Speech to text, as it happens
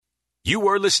You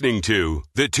are listening to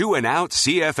the Two and Out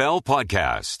CFL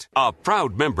podcast, a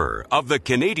proud member of the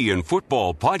Canadian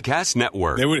Football Podcast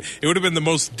Network. It would have been the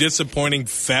most disappointing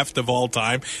theft of all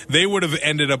time. They would have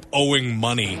ended up owing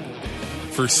money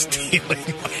for stealing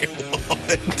my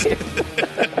wallet.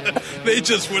 They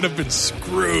just would have been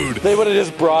screwed. They would have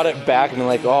just brought it back and been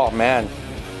like, oh, man,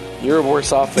 you're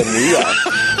worse off than we are.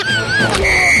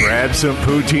 Grab some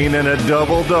poutine and a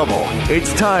double-double.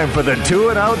 It's time for the Two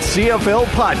and Out CFL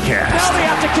podcast. Now they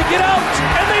have to kick it out,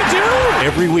 and they do!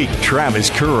 Every week, Travis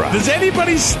Curra. Does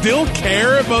anybody still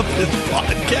care about this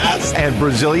podcast? And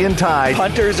Brazilian Tide.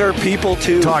 Hunters are people,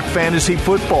 too. Talk fantasy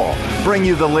football, bring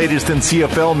you the latest in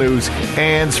CFL news,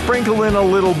 and sprinkle in a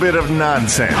little bit of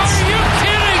nonsense. Are you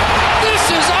kidding?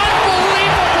 This is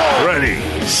unbelievable! Ready,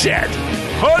 set,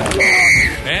 hunt!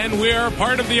 And we are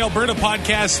part of the Alberta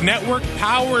Podcast Network,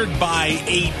 powered by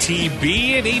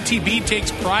ATB, and ATB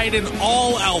takes pride in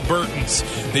all Albertans.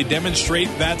 They demonstrate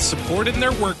that support in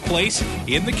their workplace,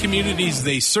 in the communities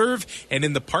they serve, and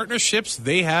in the partnerships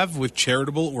they have with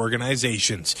charitable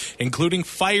organizations, including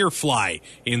Firefly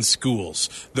in schools,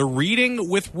 the Reading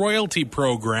with Royalty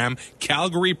program,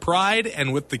 Calgary Pride,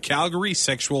 and with the Calgary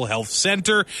Sexual Health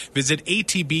Center. Visit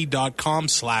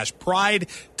atb.com/pride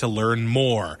to learn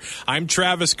more. I'm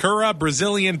Travis Curra.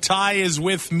 Brazilian Ty is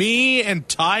with me. And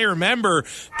Ty, remember,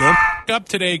 don't up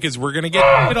today because we're going to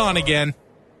get it on again.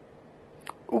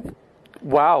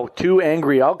 Wow, 2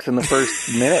 angry Elks in the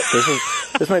first minute.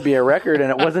 This might be a record,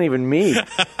 and it wasn't even me.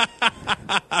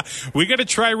 We got to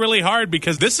try really hard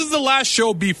because this is the last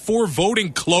show before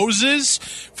voting closes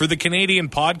for the Canadian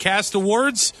Podcast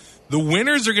Awards. The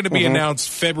winners are going to be announced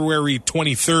February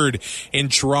 23rd in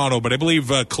Toronto, but I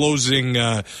believe closing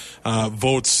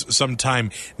votes sometime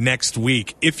next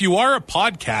week. If you are a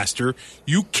podcaster,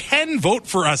 you can vote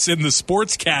for us in the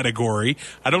sports category.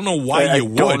 I don't know why you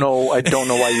would. I don't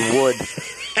know why you would.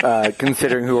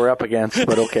 Considering who we're up against,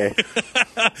 but okay.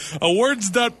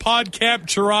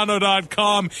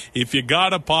 Awards.podcamptoronto.com if you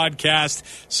got a podcast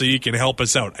so you can help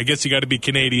us out. I guess you got to be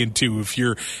Canadian too. If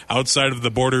you're outside of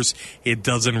the borders, it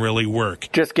doesn't really work.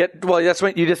 That's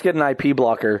when you just get an IP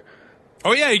blocker.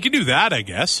 Oh yeah, you can do that, I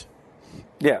guess.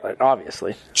 Yeah,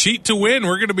 obviously. Cheat to win.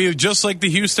 We're going to be just like the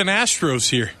Houston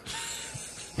Astros here.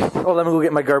 Oh, let me go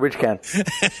get my garbage can.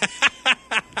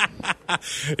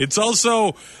 It's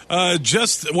also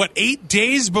just, 8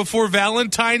 days before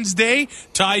Valentine's Day?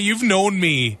 Ty, you've known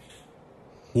me.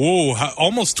 Whoa,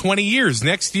 almost 20 years.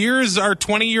 Next year is our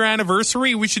 20-year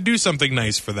anniversary. We should do something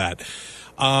nice for that.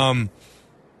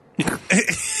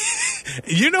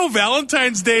 You know,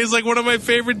 Valentine's Day is like one of my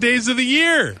favorite days of the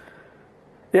year.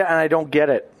 Yeah, and I don't get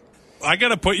it. I got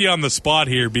to put you on the spot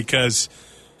here because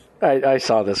I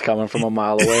saw this coming from a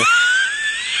mile away.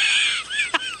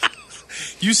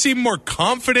 You seem more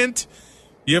confident.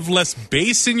 You have less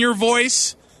bass in your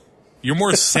voice. You're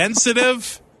more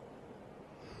sensitive.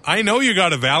 I know you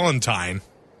got a Valentine.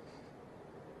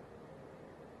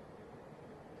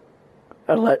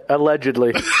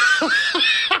 Allegedly.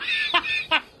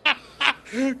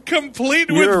 Complete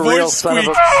You're with a voice real squeak. son of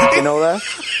a... You know that?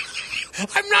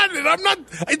 I'm not.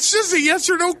 It's just a yes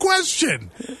or no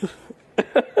question.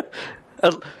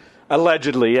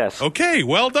 Allegedly, yes. Okay,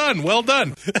 well done.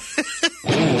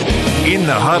 In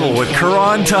the Huddle with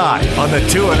Curra and Ty on the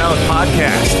Two and Out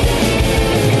podcast.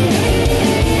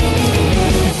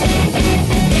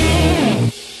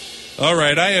 All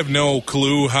right, I have no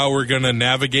clue how we're going to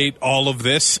navigate all of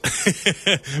this,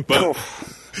 but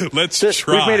let's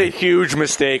try. We've made a huge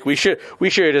mistake. We should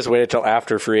have just waited till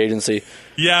after free agency.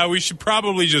 Yeah, we should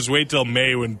probably just wait till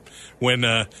May when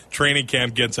training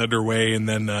camp gets underway, and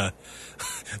then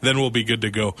we'll be good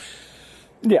to go.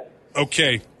 Yeah.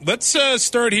 Okay, let's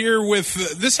start here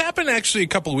with this happened actually a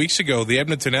couple of weeks ago. The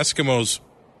Edmonton Eskimos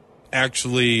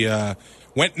actually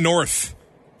went north.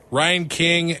 Ryan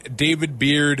King, David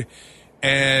Beard,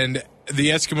 and the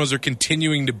Eskimos are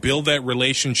continuing to build that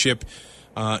relationship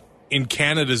in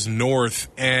Canada's north.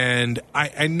 And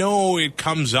I know it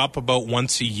comes up about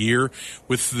once a year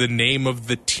with the name of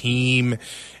the team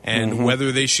and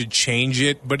whether they should change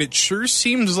it. But it sure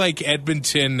seems like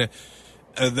Edmonton...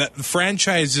 that the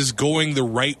franchise is going the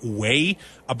right way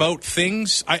about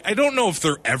things. I don't know if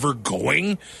they're ever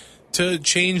going to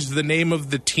change the name of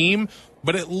the team,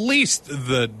 but at least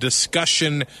the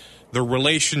discussion, the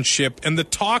relationship, and the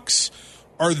talks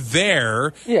are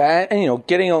there. Yeah, and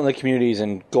getting out in the communities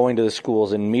and going to the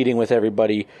schools and meeting with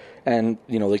everybody, and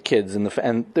the kids and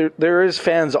there is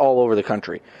fans all over the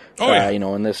country. Oh yeah.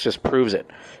 And this just proves it.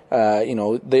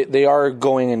 They are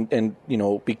going and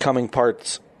becoming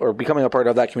a part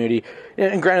of that community.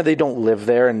 And granted, they don't live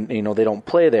there and they don't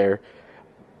play there,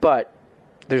 but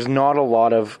there's not a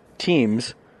lot of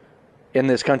teams in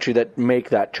this country that make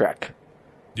that trek.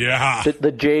 Yeah.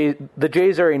 The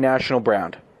Jays are a national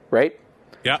brand, right?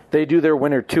 Yeah. They do their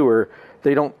winter tour.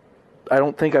 I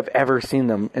don't think I've ever seen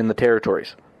them in the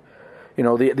territories. The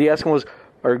Eskimos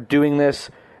are doing this,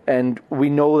 and we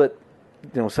know that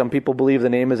some people believe the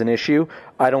name is an issue.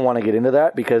 I don't want to get into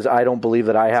that because I don't believe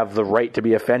that I have the right to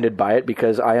be offended by it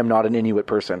because I am not an Inuit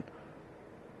person.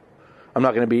 I'm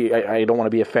not going to be. I don't want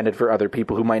to be offended for other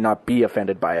people who might not be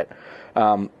offended by it.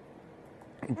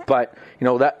 But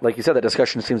that, like you said, that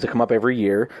discussion seems to come up every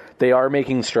year. They are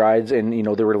making strides in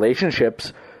the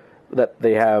relationships that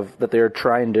they have, that they're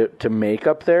trying to make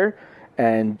up there.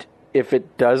 And if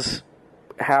it does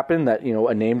happen that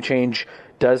a name change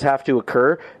does have to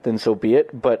occur, then so be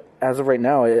it. But as of right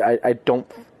now, I don't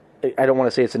want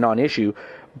to say it's a non-issue,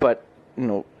 but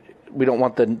we don't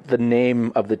want the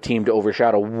name of the team to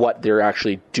overshadow what they're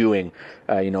actually doing,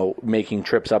 making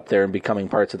trips up there and becoming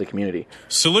parts of the community.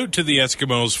 Salute to the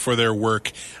Eskimos for their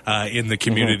work in the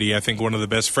community. Mm-hmm. I think one of the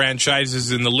best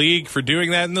franchises in the league for doing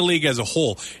that, and the league as a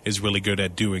whole is really good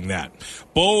at doing that.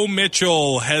 Bo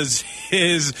Mitchell has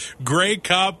his Grey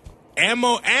Cup and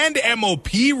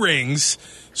MOP rings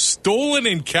stolen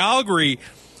in Calgary.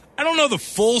 I don't know the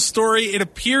full story. It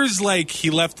appears like he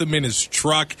left them in his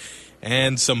truck,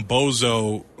 and some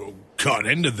bozo got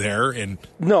into there. And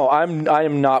no, I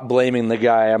am not blaming the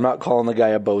guy. I'm not calling the guy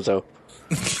a bozo.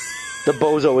 The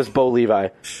bozo is Bo Levi.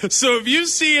 So if you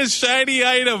see a shiny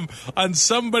item on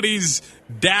somebody's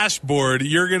dashboard,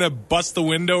 you're going to bust the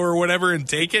window or whatever and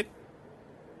take it?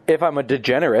 If I'm a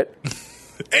degenerate.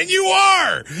 And you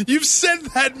are! You've said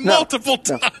that multiple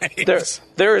times.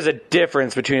 There is a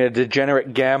difference between a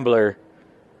degenerate gambler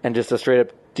and just a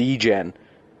straight-up degen.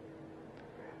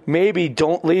 Maybe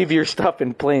don't leave your stuff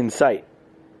in plain sight.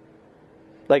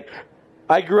 Like,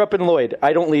 I grew up in Lloyd.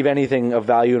 I don't leave anything of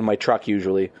value in my truck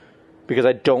usually because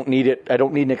I don't need it. I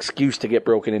don't need an excuse to get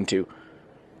broken into.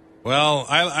 Well,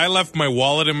 I left my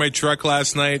wallet in my truck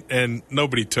last night and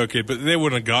nobody took it, but they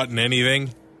wouldn't have gotten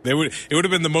anything. It would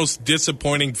have been the most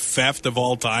disappointing theft of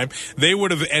all time. They would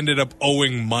have ended up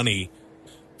owing money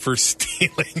for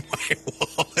stealing my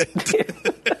wallet.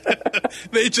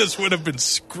 They just would have been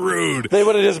screwed. They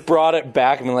would have just brought it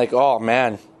back and been like, oh,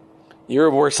 man,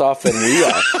 you're worse off than we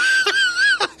are.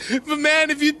 But, man,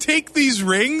 if you take these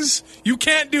rings, you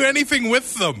can't do anything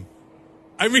with them.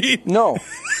 I mean... No.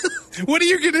 What are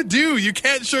you going to do? You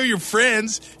can't show your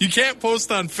friends. You can't post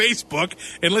on Facebook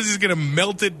unless he's going to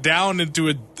melt it down into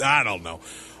a... I don't know.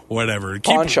 Whatever.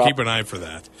 Keep an eye for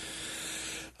that.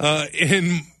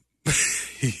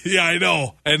 Yeah, I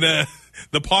know. And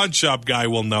the pawn shop guy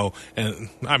will know. And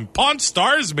I'm Pawn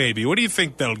Stars, maybe. What do you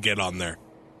think they'll get on there?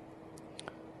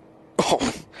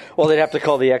 Oh, well, they'd have to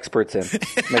call the experts in.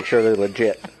 Make sure they're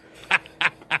legit.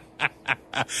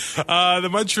 The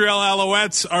Montreal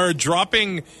Alouettes are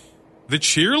dropping the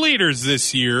cheerleaders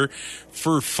this year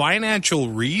for financial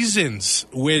reasons,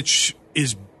 which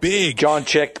is big. John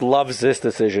Chick loves this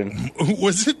decision.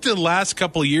 Was it the last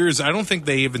couple of years? I don't think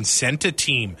they even sent a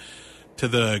team to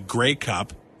the Grey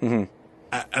Cup. Mm-hmm.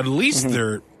 At least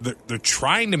they're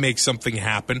trying to make something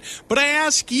happen. But I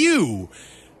ask you,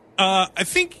 I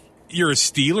think you're a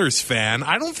Steelers fan.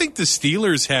 I don't think the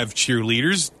Steelers have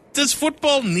cheerleaders. Does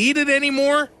football need it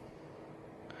anymore?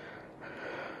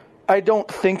 I don't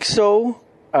think so.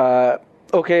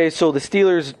 Okay, so the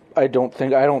Steelers, I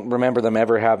don't remember them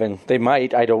ever having. They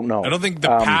might, I don't know. I don't think the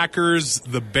Packers,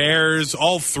 the Bears,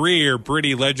 all three are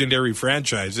pretty legendary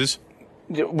franchises.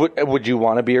 Would you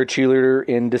want to be our cheerleader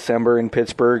in December in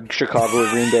Pittsburgh, Chicago,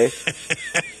 or Green Bay?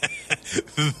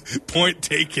 Point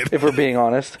taken. If we're being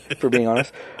honest. I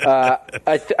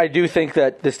do think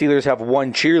that the Steelers have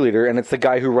one cheerleader, and it's the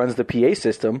guy who runs the PA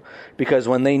system, because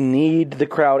when they need the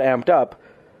crowd amped up,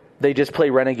 they just play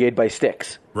Renegade by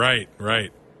Styx. Right.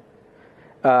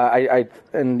 I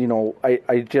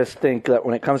just think that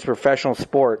when it comes to professional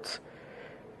sports,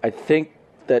 I think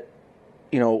that,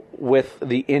 with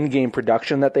the in-game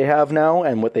production that they have now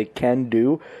and what they can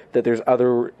do, that there's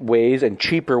other ways and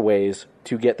cheaper ways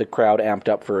to get the crowd amped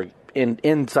up for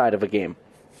inside of a game.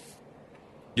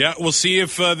 Yeah, we'll see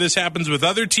if this happens with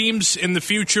other teams in the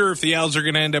future, if the Owls are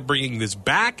going to end up bringing this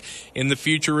back in the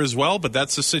future as well, but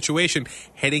that's the situation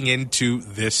heading into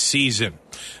this season.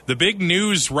 The big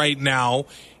news right now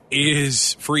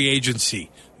is free agency.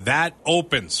 That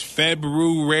opens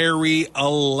February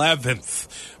 11th.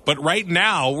 But right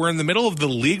now, we're in the middle of the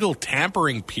legal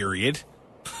tampering period.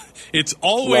 It's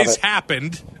always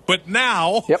happened, but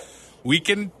now we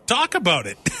can talk about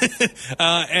it.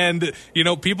 And,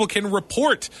 people can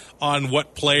report on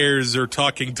what players are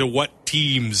talking to what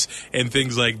teams and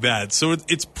things like that. So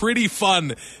it's pretty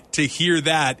fun to hear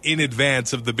that in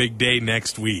advance of the big day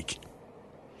next week.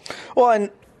 Well, and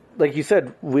like you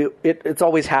said, it's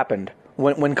always happened.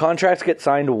 When contracts get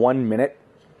signed 1 minute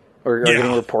or are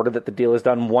getting reported that the deal is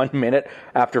done 1 minute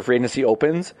after free agency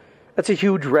opens, that's a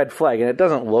huge red flag, and it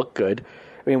doesn't look good.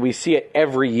 I mean, we see it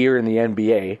every year in the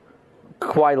NBA.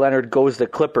 Kawhi Leonard goes to the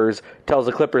Clippers, tells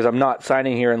the Clippers, I'm not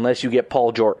signing here unless you get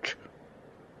Paul George.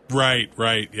 Right,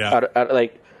 yeah.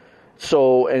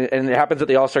 So it happens at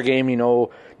the All-Star game, now,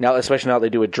 especially now that they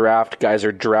do a draft, guys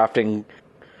are drafting,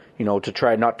 to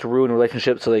try not to ruin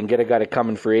relationships so they can get a guy to come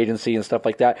in free agency and stuff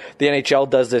like that. The NHL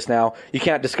does this now. You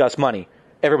can't discuss money.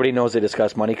 Everybody knows they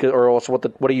discuss money, or else what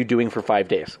are you doing for 5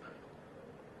 days?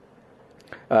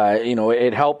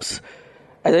 It helps.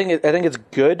 I think it's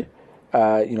good.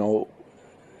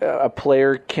 A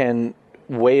player can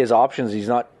weigh his options. He's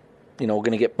not,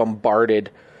 going to get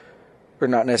bombarded, or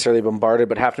not necessarily bombarded,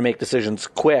 but have to make decisions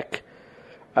quick.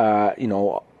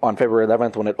 On February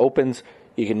 11th when it opens,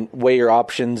 you can weigh your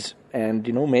options and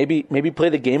maybe play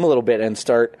the game a little bit and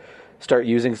start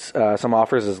using some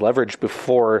offers as leverage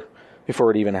before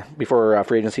free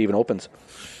agency even opens.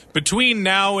 Between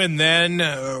now and then,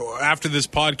 after this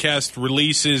podcast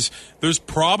releases, there's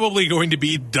probably going to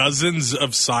be dozens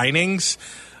of signings.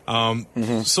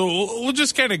 So we'll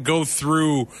just kind of go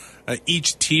through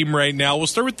each team right now. We'll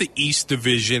start with the East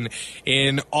Division.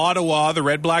 In Ottawa, the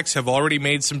Red Blacks have already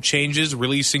made some changes,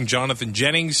 releasing Jonathan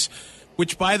Jennings,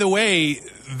 which, by the way,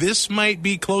 this might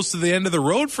be close to the end of the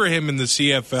road for him in the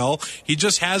CFL. He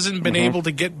just hasn't been able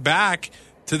to get back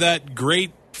to that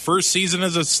great first season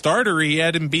as a starter he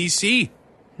had in BC.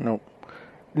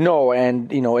 No,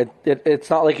 and it's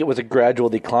not like it was a gradual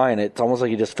decline. It's almost like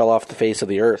he just fell off the face of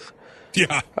the earth.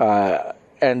 Yeah.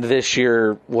 And this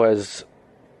year was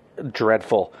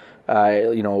dreadful.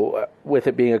 With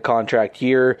it being a contract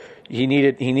year, he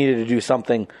needed to do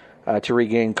something to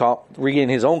regain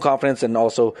his own confidence, and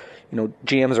also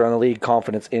GMs around the league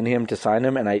confidence in him to sign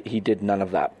him, and he did none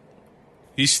of that.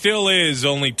 He still is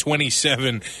only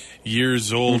 27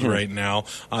 years old right now.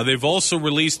 They've also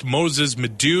released Moses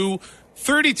Madu,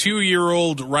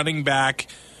 32-year-old running back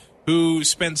who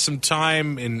spent some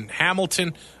time in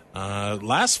Hamilton.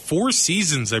 Last 4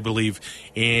 seasons, I believe,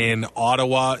 in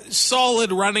Ottawa.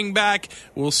 Solid running back.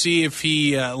 We'll see if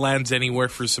he lands anywhere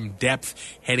for some depth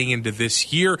heading into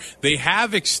this year. They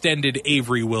have extended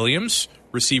Avery Williams,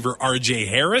 receiver R.J.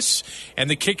 Harris, and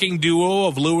the kicking duo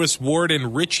of Lewis Ward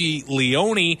and Richie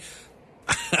Leone.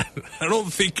 I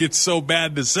don't think it's so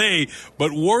bad to say,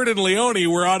 but Ward and Leone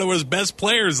were Ottawa's best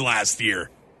players last year.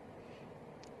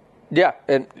 Yeah,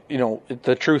 and,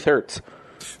 the truth hurts.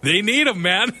 They need him,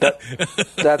 man.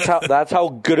 That's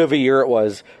how good of a year it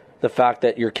was, the fact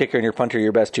that your kicker and your punter are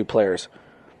your best 2 players.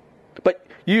 But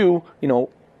you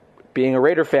being a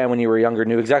Raider fan when you were younger,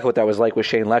 knew exactly what that was like with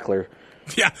Shane Leckler.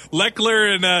 Yeah,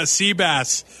 Leckler and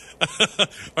Seabass.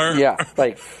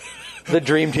 Like the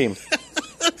dream team.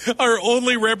 Our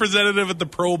only representative at the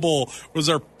Pro Bowl was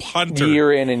our punter.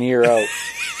 Year in and year out.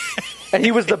 And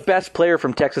he was the best player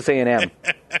from Texas A&M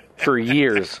for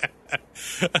years.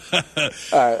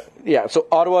 So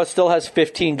Ottawa still has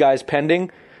 15 guys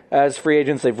pending as free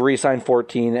agents. They've re-signed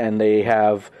 14, and they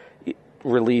have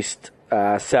released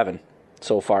 7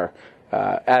 so far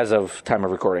as of time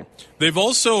of recording. They've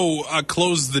also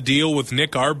closed the deal with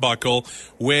Nick Arbuckle,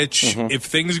 which, if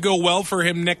things go well for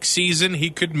him next season, he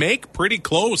could make pretty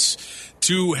close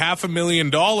to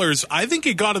 $500,000. I think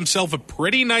he got himself a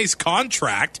pretty nice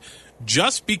contract.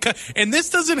 Just because, and this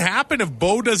doesn't happen if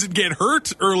Bo doesn't get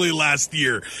hurt early last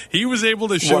year. He was able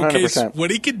to showcase 100%.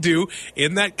 What he could do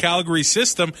in that Calgary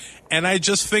system, and I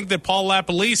just think that Paul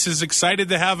LaPolice is excited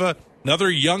to have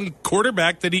another young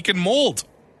quarterback that he can mold.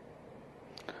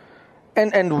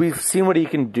 And we've seen what he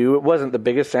can do. It wasn't the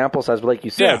biggest sample size, but like you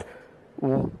said,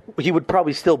 he would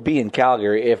probably still be in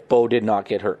Calgary if Bo did not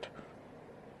get hurt.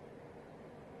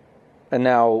 And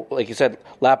now, like you said,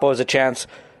 Lapo has a chance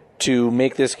to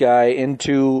make this guy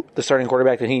into the starting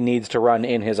quarterback that he needs to run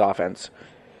in his offense.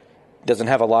 Doesn't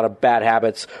have a lot of bad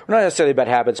habits. Not necessarily bad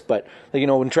habits, but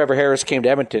when Trevor Harris came to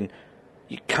Edmonton,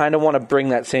 you kind of want to bring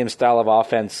that same style of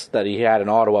offense that he had in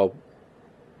Ottawa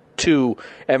to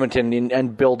Edmonton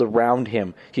and build around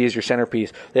him. He is your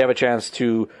centerpiece. They have a chance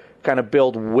to kind of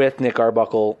build with Nick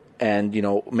Arbuckle and,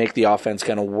 make the offense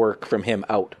kind of work from him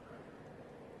out.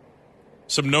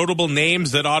 Some notable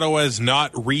names that Ottawa has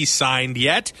not re-signed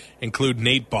yet include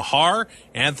Nate Bahar,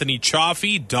 Anthony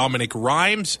Chaffee, Dominic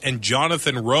Rhymes, and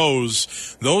Jonathan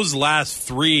Rose. Those last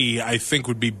 3, I think,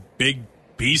 would be big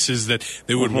pieces that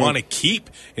they would want to keep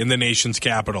in the nation's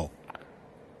capital.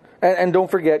 And don't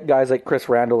forget guys like Chris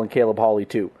Randall and Caleb Hawley,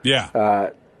 too.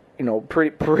 Yeah.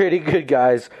 Pretty good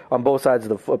guys on both sides of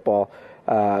the football.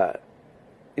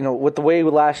 With the way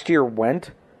last year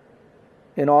went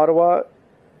in Ottawa,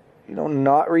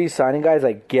 not re-signing guys,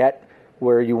 I get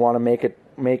where you want to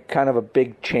make kind of a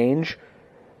big change.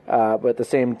 But at the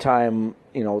same time,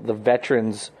 the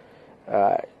veterans,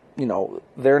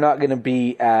 they're not going to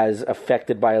be as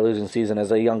affected by a losing season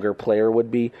as a younger player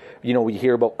would be. We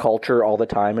hear about culture all the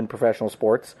time in professional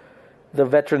sports. The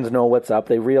veterans know what's up.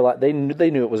 They realize they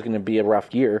knew it was going to be a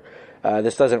rough year.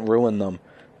 This doesn't ruin them.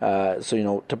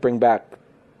 So to bring back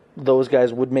those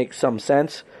guys would make some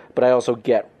sense. But I also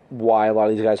get why a lot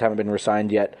of these guys haven't been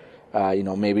re-signed yet.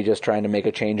 Maybe just trying to make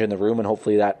a change in the room, and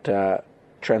hopefully that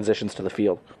transitions to the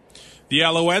field. The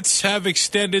Alouettes have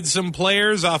extended some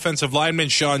players. Offensive lineman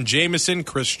Sean Jamieson,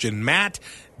 Christian Matt,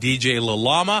 DJ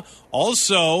Lalama.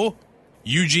 Also,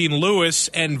 Eugene Lewis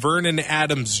and Vernon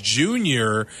Adams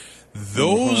Jr.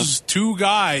 Those two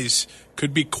guys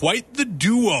could be quite the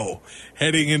duo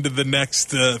heading into the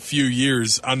next few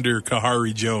years under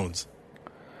Kahari Jones.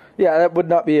 Yeah, that would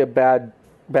not be a bad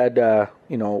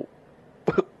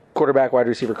quarterback wide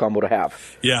receiver combo to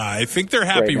have. Yeah, I think they're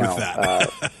happy with that.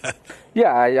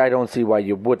 Yeah, I don't see why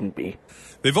you wouldn't be.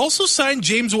 They've also signed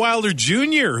James Wilder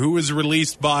Jr., who was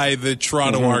released by the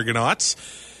Toronto Argonauts,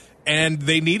 and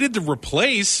they needed to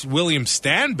replace William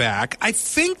Stanback. I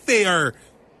think they are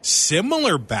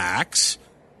similar backs.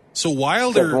 So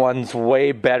Wilder... Except one's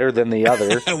way better than the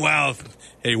other. Well,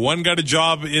 hey, one got a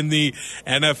job in the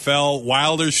NFL.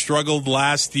 Wilder struggled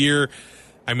last year.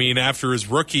 I mean, after his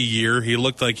rookie year, he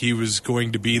looked like he was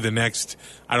going to be the next,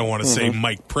 I don't want to say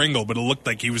Mike Pringle, but it looked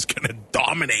like he was going to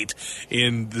dominate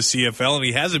in the CFL, and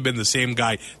he hasn't been the same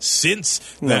guy since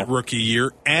that rookie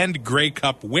year and Grey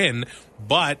Cup win.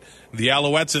 But the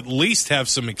Alouettes at least have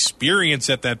some experience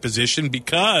at that position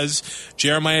because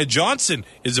Jeremiah Johnson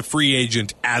is a free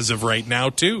agent as of right now,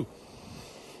 too.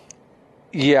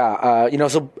 Yeah,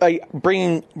 so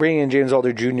bringing in James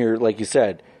Wilder Jr., like you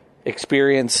said,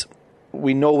 experience.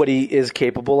 We know what he is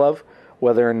capable of.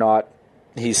 Whether or not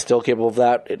he's still capable of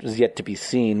that, it is yet to be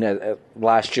seen.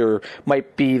 Last year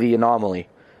might be the anomaly.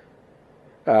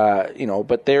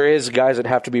 But there is guys that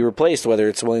have to be replaced, whether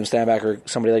it's William Stanback or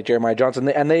somebody like Jeremiah Johnson.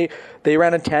 And they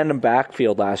ran a tandem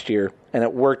backfield last year, and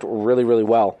it worked really, really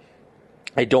well.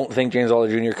 I don't think James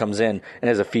Wilder Jr. comes in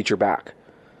and is a feature back,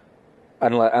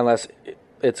 unless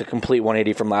it's a complete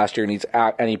 180 from last year,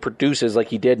 and he produces like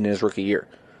he did in his rookie year.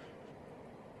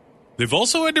 They've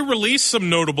also had to release some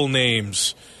notable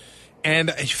names, and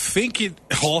I think it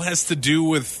all has to do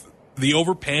with the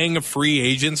overpaying of free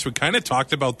agents. We kind of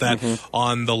talked about that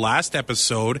on the last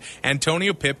episode.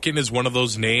 Antonio Pipkin is one of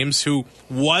those names who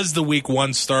was the week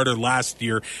one starter last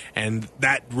year, and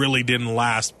that really didn't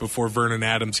last before Vernon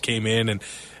Adams came in and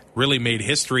really made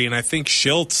history. And I think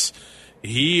Schultz,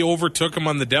 he overtook him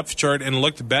on the depth chart and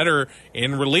looked better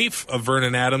in relief of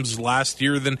Vernon Adams last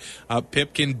year than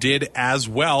Pipkin did as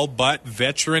well. But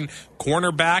veteran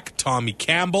cornerback Tommy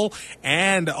Campbell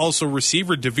and also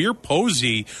receiver DeVere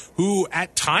Posey, who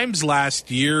at times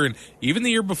last year and even the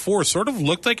year before sort of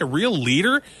looked like a real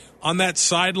leader on that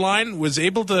sideline, was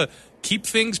able to keep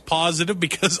things positive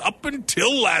because up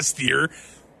until last year,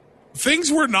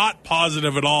 things were not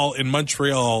positive at all in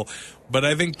Montreal. But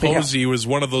I think Posey was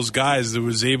one of those guys that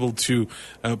was able to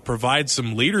provide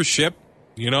some leadership.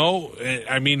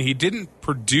 I mean, he didn't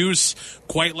produce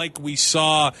quite like we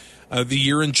saw the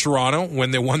year in Toronto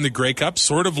when they won the Grey Cup,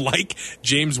 sort of like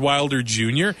James Wilder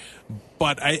Jr.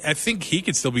 But I think he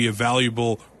could still be a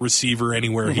valuable receiver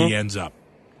anywhere he ends up.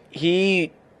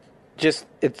 It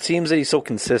seems that he's so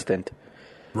consistent.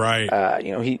 Right.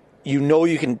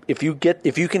 You can if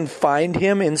you can find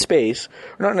him in space,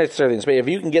 or not necessarily in space, if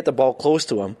you can get the ball close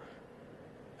to him.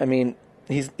 I mean,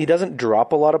 he doesn't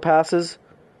drop a lot of passes,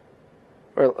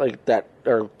 or like that,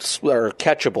 or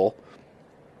catchable.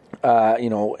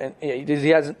 And he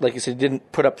hasn't, like you said,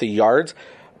 didn't put up the yards,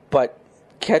 but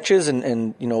catches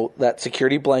and that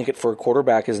security blanket for a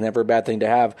quarterback is never a bad thing to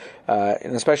have,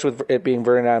 and especially with it being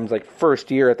Vernon Adams'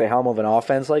 first year at the helm of an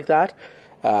offense like that.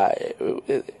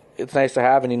 It's nice to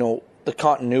have, and the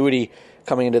continuity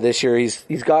coming into this year.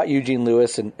 He's got Eugene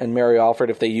Lewis and Mary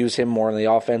Alford if they use him more in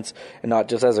the offense and not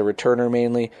just as a returner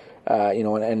mainly.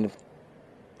 And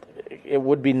it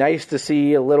would be nice to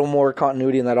see a little more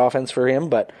continuity in that offense for him.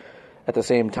 But at the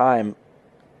same time,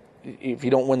 if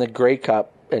you don't win the Grey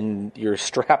Cup and you're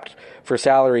strapped for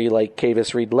salary like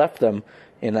Kavis Reed left them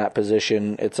in that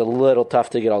position, it's a little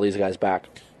tough to get all these guys back.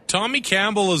 Tommy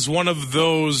Campbell is one of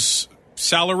those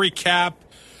salary cap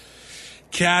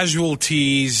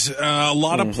casualties. A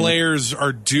lot of players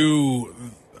are due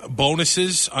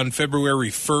bonuses on February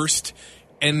 1st,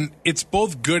 and it's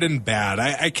both good and bad.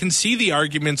 I can see the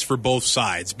arguments for both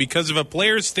sides, because if a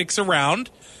player sticks around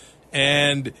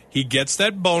and he gets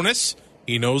that bonus,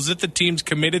 he knows that the team's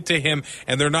committed to him,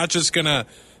 and they're not just going to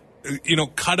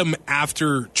cut him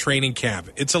after training camp.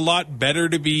 It's a lot better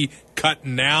to be cut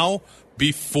now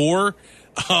before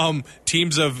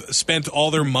teams have spent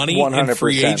all their money 100%. in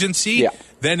free agency Yeah.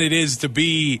 than it is to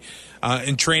be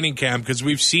in training camp, because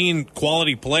we've seen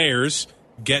quality players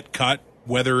get cut,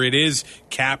 whether it is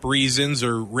cap reasons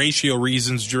or ratio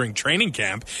reasons during training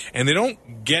camp, and they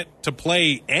don't get to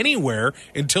play anywhere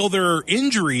until there are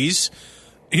injuries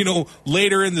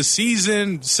later in the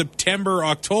season, September,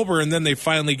 October, and then they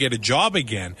finally get a job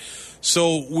again.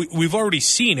 So we've already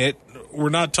seen it. We're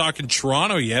not talking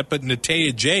Toronto yet, but Natey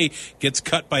Adjei gets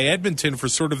cut by Edmonton for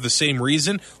sort of the same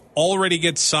reason, already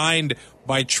gets signed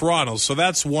by Toronto. So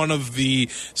that's one of the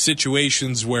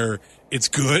situations where it's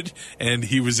good, and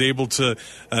he was able to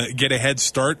get a head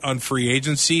start on free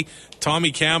agency.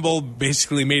 Tommy Campbell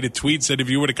basically made a tweet, said if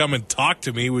you would have come and talked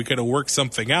to me, we could have worked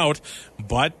something out,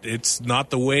 but it's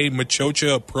not the way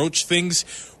Machocha approached things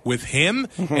with him,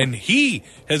 and he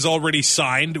has already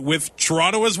signed with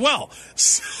Toronto as well.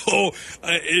 So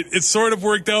it sort of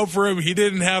worked out for him. He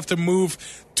didn't have to move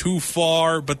too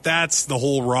far, but that's the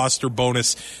whole roster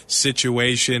bonus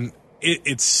situation.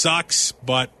 It sucks,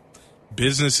 but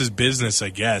business is business, I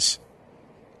guess.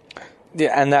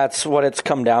 Yeah, and that's what it's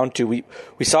come down to. We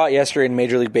saw it yesterday in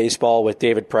Major League Baseball with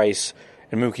David Price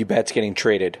and Mookie Betts getting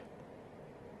traded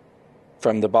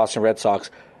from the Boston Red Sox,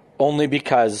 only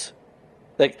because,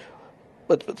 let's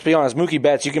be honest, Mookie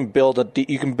Betts, you can build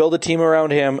a team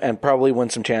around him and probably win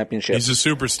some championships. He's a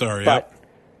superstar, but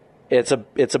it's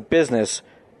a business,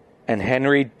 and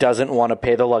Henry doesn't want to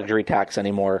pay the luxury tax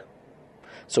anymore.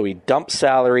 So he dumps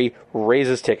salary,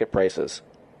 raises ticket prices.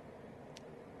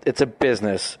 It's a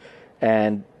business.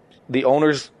 And the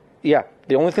owners, the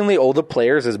only thing they owe the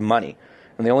players is money.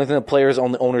 And the only thing the players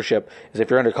own the ownership is if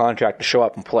you're under contract to show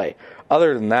up and play.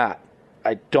 Other than that,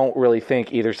 I don't really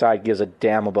think either side gives a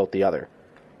damn about the other.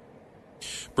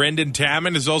 Brendan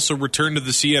Taman has also returned to the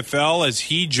CFL as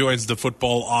he joins the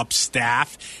football ops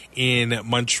staff in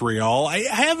Montreal. I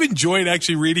have enjoyed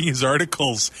actually reading his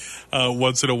articles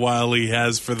once in a while he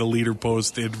has for the Leader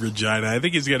Post in Regina. I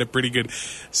think he's got a pretty good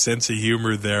sense of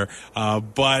humor there.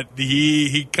 But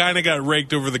he kind of got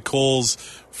raked over the coals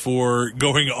for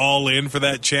going all in for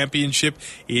that championship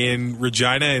in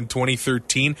Regina in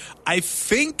 2013. I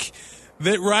think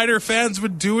that Rider fans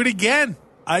would do it again.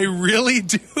 I really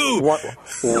do.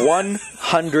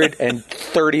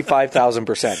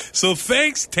 135,000%. So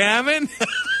thanks, Taman.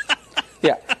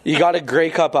 Yeah, you got a Grey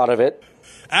Cup out of it.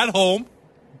 At home.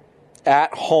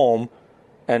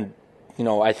 And,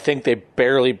 I think they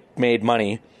barely made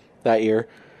money that year.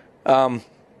 And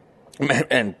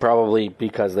probably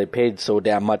because they paid so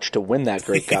damn much to win that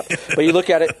Grey Cup. But you look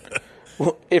at it,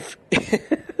 if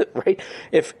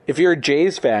you're a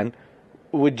Jays fan,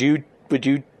 would you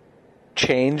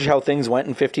change how things went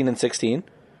in 15 and 16?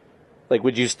 Like,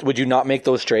 would you not make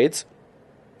those trades?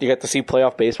 You get to see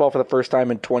playoff baseball for the first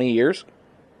time in 20 years.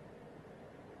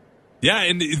 Yeah,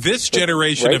 and this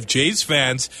generation of Jays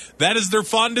fans, that is their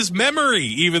fondest memory,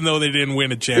 even though they didn't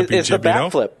win a championship. It's the bat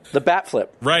flip. The bat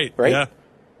flip. Right. Yeah.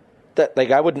 That,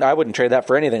 I wouldn't trade that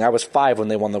for anything. I was 5 when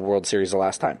they won the World Series the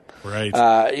last time. Right.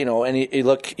 And you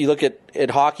look at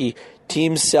hockey.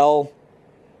 Teams sell.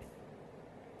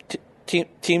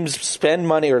 Teams spend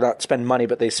money, or not spend money,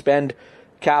 but they spend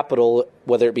capital,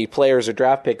 whether it be players or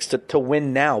draft picks, to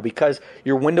win now, because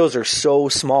your windows are so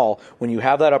small. When you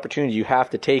have that opportunity, you have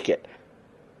to take it.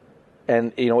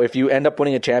 And if you end up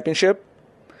winning a championship,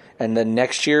 and then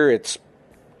next year it's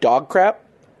dog crap,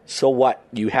 so what?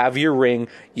 You have your ring.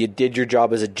 You did your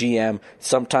job as a GM.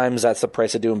 Sometimes that's the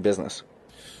price of doing business.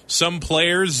 Some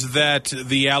players that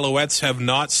the Alouettes have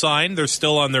not signed, they're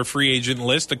still on their free agent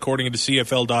list, according to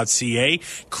CFL.ca.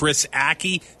 Chris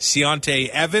Aki, Ciante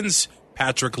Evans,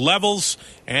 Patrick Levels,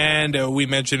 and we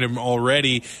mentioned him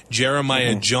already,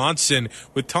 Jeremiah Johnson.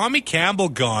 With Tommy Campbell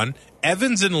gone,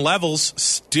 Evans and Levels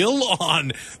still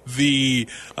on the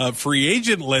free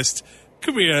agent list.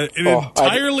 Could be an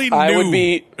entirely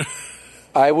new...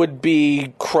 I would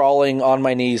be crawling on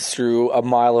my knees through a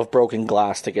mile of broken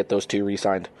glass to get those two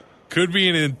re-signed. Could be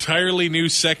an entirely new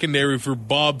secondary for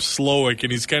Bob Slowick,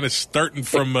 and he's kind of starting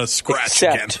from scratch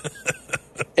again.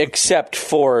 Except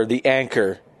for the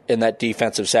anchor in that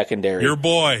defensive secondary. Your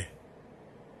boy.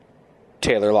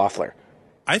 Taylor Loeffler.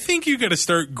 I think you got to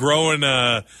start growing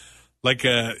Like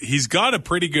he's got a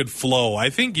pretty good flow.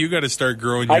 I think you got to start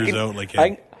growing yours out like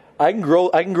him. I can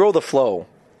grow the flow.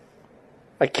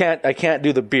 I can't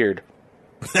do the beard.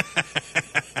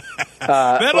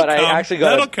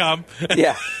 That'll come.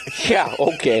 Yeah,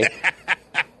 okay.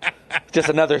 Just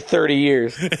another 30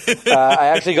 years. I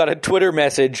actually got a Twitter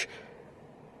message,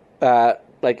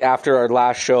 like after our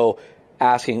last show,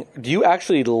 asking, "Do you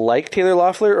actually like Taylor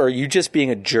Loeffler, or are you just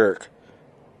being a jerk?"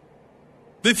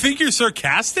 They think you're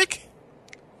sarcastic?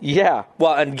 Yeah.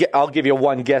 Well, and I'll give you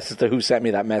one guess as to who sent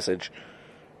me that message.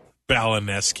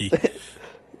 Balaneski.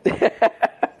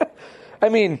 I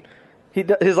mean,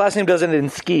 his last name doesn't end in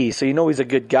ski, so you know he's a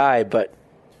good guy, but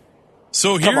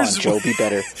so come on, Joe, be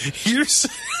better. Here's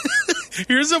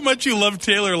how much you love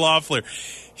Taylor Loeffler.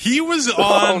 He was on...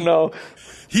 Oh, no.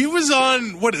 He was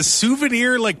on, a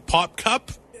souvenir, like, Pop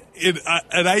Cup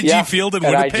at IG Field in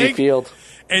Winnipeg? At IG Field.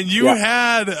 And you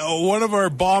had one of our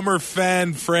Bomber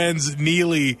fan friends,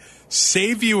 Neely,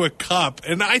 save you a cup.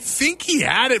 And I think he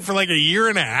had it for like a year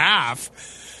and a half.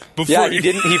 Yeah, he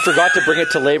didn't. He forgot to bring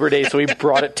it to Labor Day, so he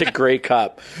brought it to Grey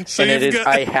Cup. So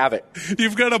I have it.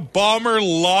 You've got a Bomber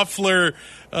Loeffler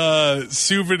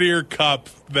souvenir cup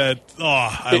that,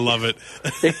 I love it.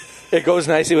 It goes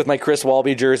nicely with my Chris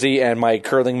Walby jersey and my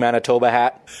Curling Manitoba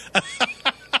hat.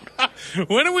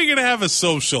 When are we going to have a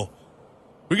social?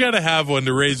 We got to have one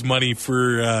to raise money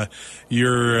for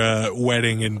your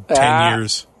wedding in 10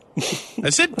 years. I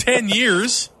said 10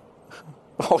 years.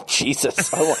 Oh,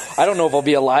 Jesus. I don't know if I'll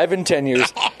be alive in 10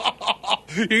 years.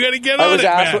 You got to get on it,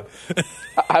 man.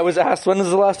 I was asked, when was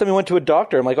the last time you went to a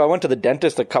doctor? I'm like, I went to the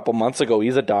dentist a couple months ago.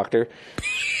 He's a doctor.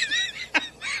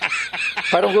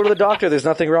 If I don't go to the doctor, there's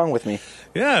nothing wrong with me.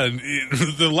 Yeah,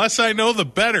 the less I know, the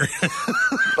better.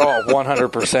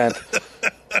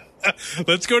 100%.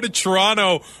 Let's go to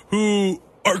Toronto, who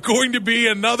are going to be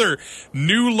another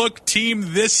new-look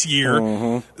team this year.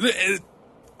 Mm-hmm.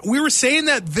 We were saying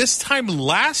that this time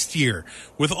last year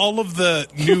with all of the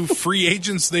new free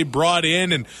agents they brought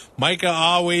in, and Micah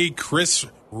Awe, Chris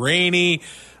Rainey,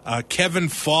 Kevin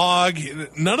Fogg.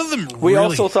 None of them We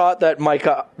also thought that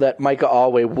Micah Awe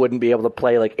wouldn't be able to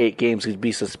play like 8 games. He'd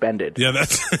be suspended. Yeah,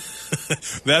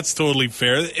 that's totally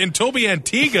fair. And Toby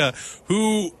Antigua,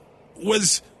 who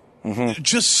was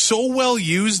just so well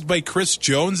used by Chris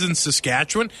Jones in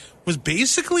Saskatchewan, was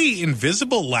basically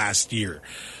invisible last year.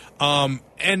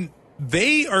 And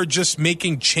they are just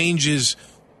making changes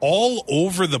all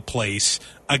over the place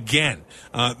again.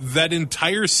 That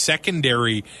entire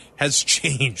secondary has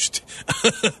changed.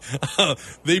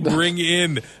 They bring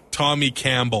in Tommy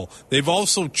Campbell. They've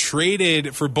also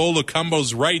traded for Bo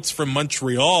Locumbo's rights from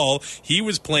Montreal. He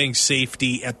was playing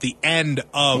safety at the end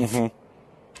of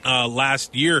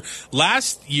last year.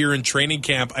 Last year in training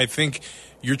camp, I think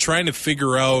you're trying to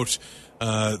figure out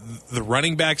the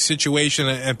running back situation.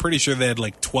 I'm pretty sure they had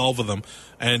like 12 of them.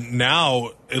 And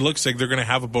now it looks like they're going to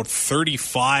have about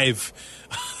 35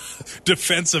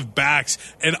 defensive backs.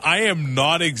 And I am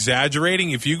not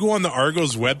exaggerating. If you go on the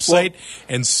Argos website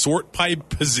and sort by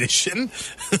position.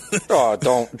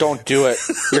 Don't do it.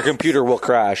 Your computer will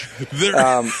crash.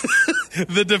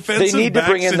 The defensive they need to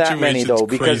bring in that many, though,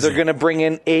 because crazy. they're going to bring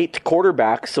in 8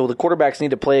 quarterbacks. So the quarterbacks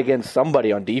need to play against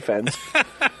somebody on defense.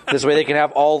 This way they can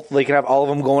have all of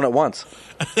them going at once.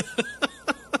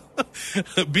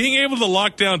 Being able to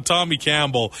lock down Tommy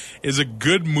Campbell is a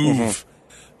good move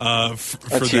for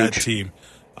that team.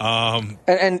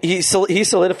 And he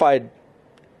solidified,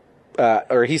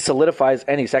 or he solidifies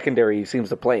any secondary he seems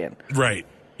to play in. Right.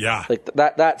 Yeah. Like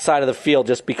that side of the field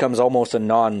just becomes almost a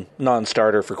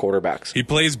non-starter for quarterbacks. He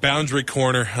plays boundary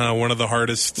corner, one of the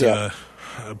hardest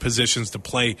positions to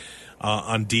play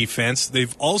on defense.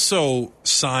 They've also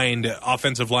signed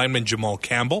offensive lineman Jamal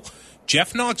Campbell.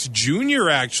 Jeff Knox Jr.,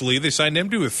 actually, they signed him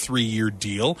to a 3-year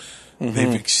deal.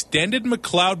 They've extended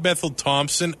McLeod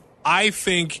Bethel-Thompson, I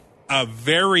think, a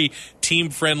very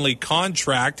team-friendly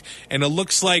contract, and it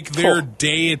looks like they're a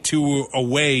day or two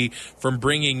away from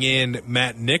bringing in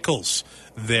Matt Nichols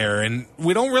there. And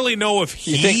we don't really know if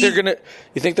he... You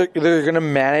think they're gonna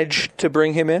manage to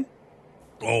bring him in?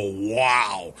 Oh,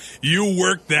 wow. You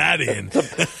worked that in.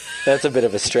 That's a bit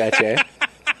of a stretch, eh?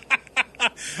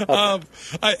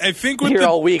 I think with here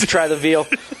all week, try the veal.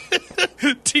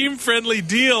 Team-friendly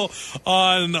deal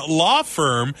on Law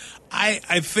Firm,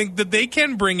 I think that they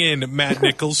can bring in Matt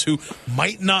Nichols, who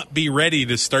might not be ready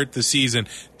to start the season,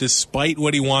 despite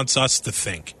what he wants us to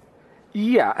think.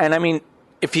 Yeah, and I mean,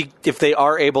 if they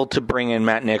are able to bring in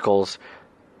Matt Nichols,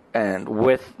 and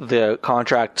with the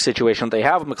contract situation that they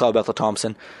have with McLeod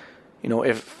Bethel-Thompson,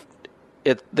 if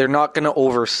they're not going to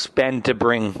overspend to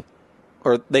bring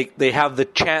or they have the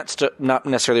chance to not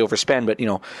necessarily overspend, but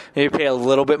maybe pay a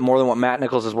little bit more than what Matt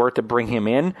Nichols is worth to bring him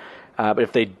in. But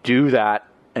if they do that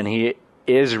and he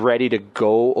is ready to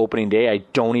go opening day, I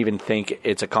don't even think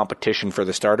it's a competition for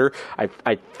the starter.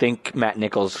 I think Matt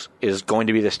Nichols is going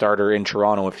to be the starter in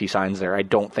Toronto if he signs there. I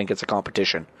don't think it's a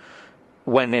competition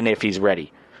when and if he's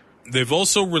ready. They've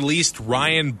also released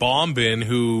Ryan Bombin,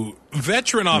 who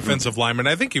veteran offensive lineman.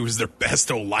 I think he was their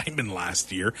best O-lineman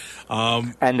last year.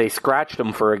 And they scratched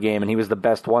him for a game, and he was the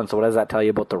best one. So what does that tell you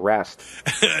about the rest?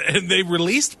 And they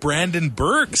released Brandon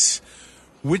Burks,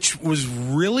 which was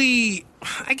really,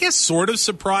 I guess, sort of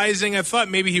surprising. I thought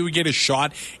maybe he would get a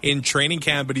shot in training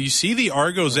camp, but you see the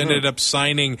Argos ended up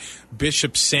signing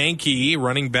Bishop Sankey,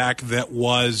 running back that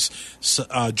was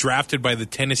drafted by the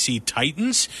Tennessee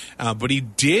Titans, but he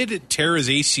did tear his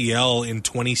ACL in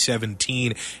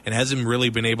 2017 and hasn't really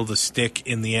been able to stick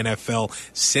in the NFL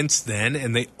since then.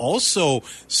 And they also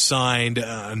signed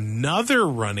another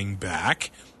running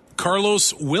back,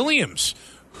 Carlos Williams,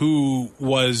 who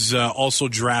was also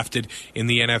drafted in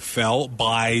the NFL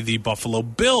by the Buffalo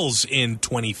Bills in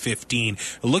 2015.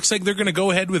 It looks like they're going to go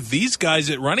ahead with these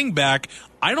guys at running back.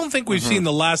 I don't think we've seen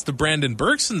the last of Brandon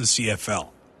Burks in the CFL.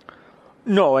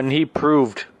 No, and he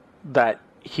proved that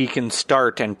he can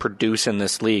start and produce in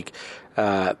this league.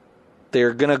 They're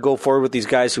going to go forward with these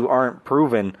guys who aren't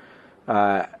proven.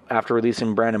 After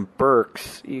releasing Brandon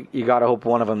Burks, you got to hope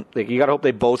one of them. You got to hope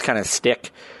they both kind of stick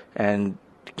and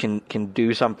can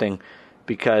do something,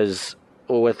 because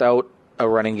without a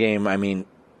running game, I mean,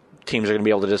 teams are going to be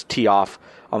able to just tee off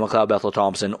on McLeod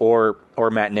Bethel-Thompson or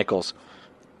Matt Nichols.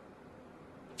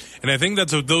 And I think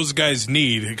that's what those guys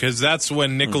need, because that's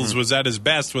when Nichols was at his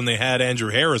best, when they had Andrew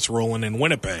Harris rolling in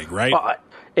Winnipeg, right?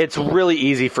 It's really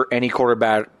easy for any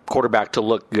quarterback to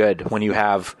look good when you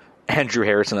have Andrew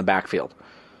Harris in the backfield,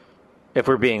 if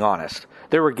we're being honest.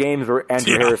 There were games where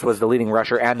Andrew Harris was the leading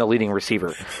rusher and the leading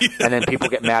receiver. Yeah. And then people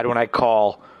get mad when I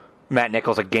call Matt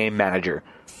Nichols a game manager.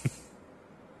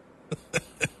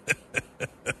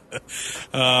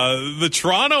 The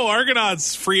Toronto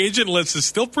Argonauts free agent list is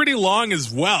still pretty long as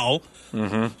well.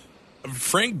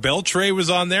 Frank Beltray was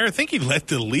on there. I think he led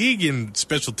the league in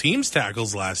special teams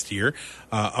tackles last year.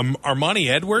 Armani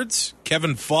Edwards,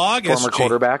 Kevin Fogg. Former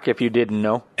quarterback, if you didn't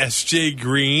know. S.J.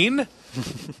 Green.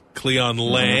 Cleon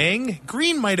Lang.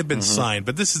 Green might have been signed,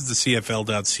 but this is the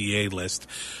CFL.ca list.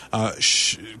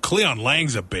 Cleon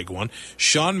Lang's a big one.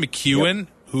 Sean McEwen,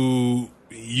 who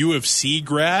UFC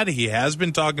grad, he has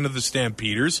been talking to the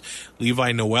Stampeders.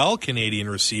 Levi Noel, Canadian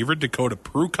receiver. Dakota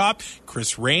Prukop,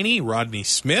 Chris Rainey, Rodney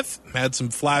Smith had some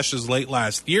flashes late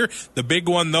last year. The big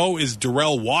one, though, is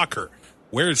Darrell Walker.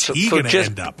 Where's he going to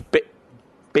end up?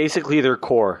 Basically their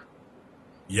core.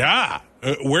 Yeah.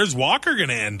 Where's Walker going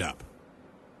to end up?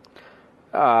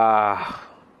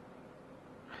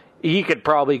 He could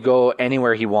probably go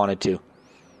anywhere he wanted to.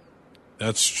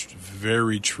 That's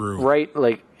very true. Right?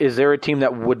 Like, is there a team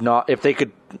that would not, if they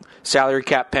could, salary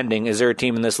cap pending, is there a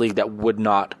team in this league that would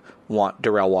not want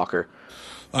Darrell Walker?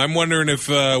 I'm wondering if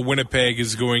Winnipeg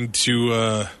is going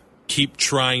to keep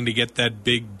trying to get that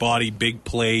big body, big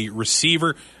play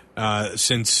receiver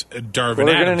since Darvin Adams.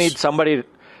 They're going to need somebody.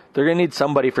 They're going to need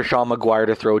somebody for Sean McGuire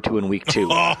to throw to in week 2.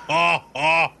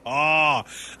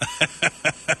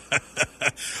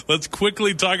 Let's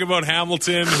quickly talk about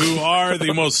Hamilton, who are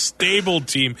the most stable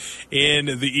team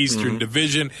in the Eastern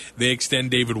Division. They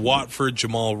extend David Watford,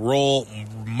 Jamal Roll,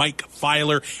 Mike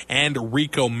Filer, and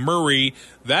Rico Murray.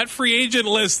 That free agent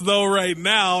list, though, right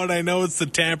now, and I know it's the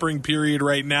tampering period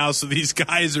right now, so these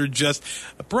guys are just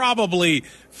probably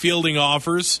fielding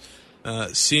offers.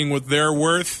 Seeing what they're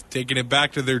worth, taking it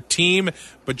back to their team.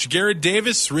 But Jared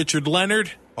Davis, Richard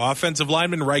Leonard, offensive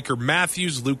lineman Riker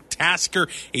Matthews, Luke Tasker,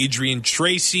 Adrian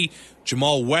Tracy,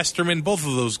 Jamal Westerman, both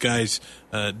of those guys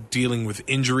dealing with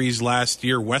injuries last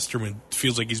year. Westerman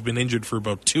feels like he's been injured for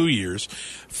about 2 years.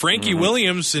 Frankie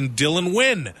Williams and Dylan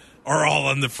Wynn are all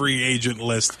on the free agent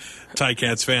list.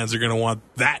 Ticats fans are going to want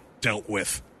that dealt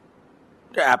with.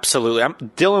 Absolutely.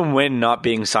 Dylan Wynn not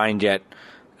being signed yet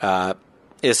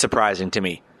is surprising to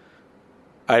me.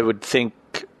 I would think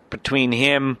between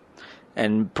him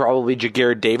and probably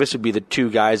Jared Davis would be the two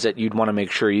guys that you'd want to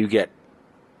make sure you get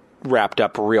wrapped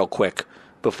up real quick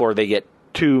before they get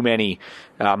too many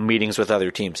meetings with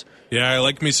other teams. Yeah, I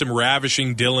like me some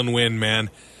ravishing Dylan Wynn, man.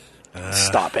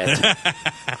 Stop it.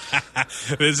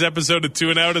 This episode of Two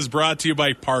and Out is brought to you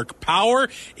by Park Power.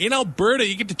 In Alberta,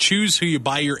 you get to choose who you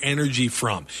buy your energy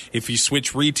from. If you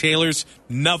switch retailers,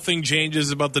 nothing changes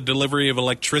about the delivery of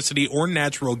electricity or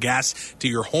natural gas to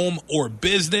your home or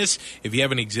business. If you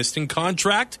have an existing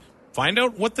contract, Find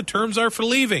out what the terms are for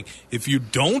leaving. If you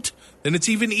don't, then it's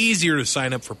even easier to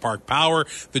sign up for Park Power.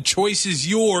 The choice is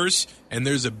yours, and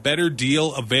there's a better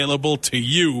deal available to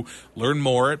you. Learn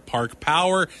more at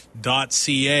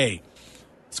parkpower.ca.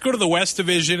 Let's go to the West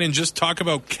Division and just talk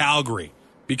about Calgary,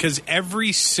 because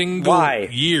every single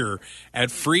year at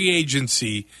free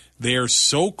agency, they are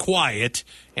so quiet,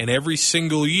 and every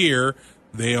single year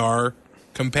they are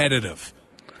competitive.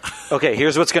 Okay,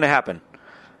 here's what's going to happen.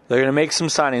 They're going to make some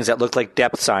signings that look like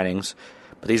depth signings,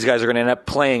 but these guys are going to end up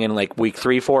playing in like week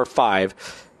 3, 4,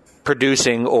 5,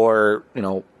 producing or,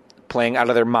 playing out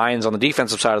of their minds on the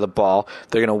defensive side of the ball.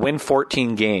 They're going to win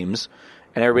 14 games,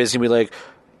 and everybody's going to be like,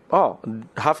 oh,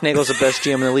 Huffnagel's the best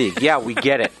GM in the league. Yeah, we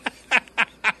get it.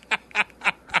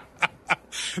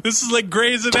 This is like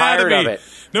Grey's Anatomy. Tired of it.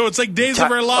 No, it's like Days of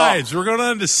Our Lives. We're going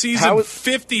on to season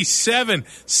 57.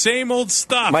 Same old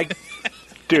stuff.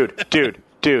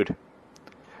 Dude.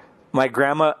 My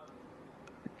grandma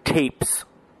tapes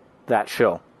that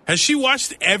show. Has she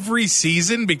watched every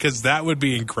season? Because that would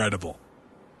be incredible.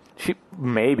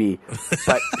 Maybe,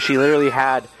 but she literally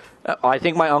had. I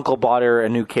think my uncle bought her a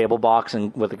new cable box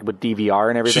and with DVR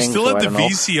and everything. She still had the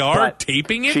VCR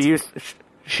taping it.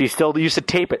 She still used to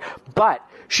tape it, but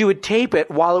she would tape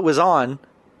it while it was on,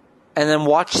 and then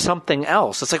watch something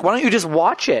else. It's like, why don't you just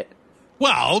watch it?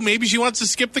 Well, maybe she wants to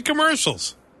skip the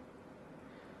commercials.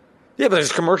 Yeah, but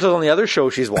there's commercials on the other show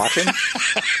she's watching.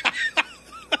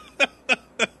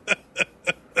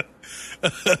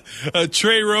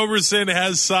 Trey Roberson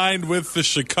has signed with the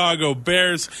Chicago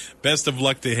Bears. Best of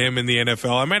luck to him in the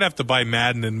NFL. I might have to buy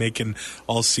Madden and make an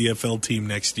all-CFL team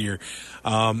next year.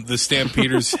 The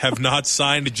Stampeders have not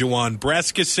signed Jawan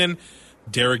Breskison.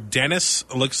 Derek Dennis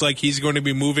looks like he's going to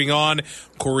be moving on.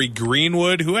 Corey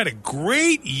Greenwood, who had a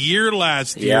great year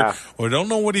last year. I don't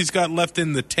know what he's got left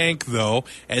in the tank, though.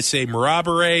 S.A.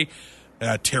 Marabere,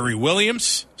 Terry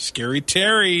Williams, Scary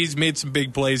Terry, he's made some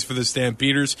big plays for the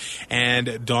Stampeders.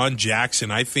 And Don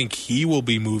Jackson, I think he will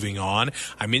be moving on.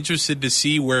 I'm interested to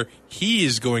see where he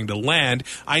is going to land.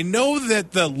 I know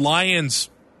that the Lions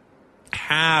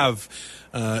have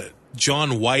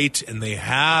John White and they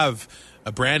have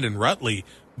Brandon Rutley,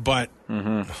 but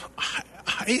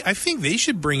I think they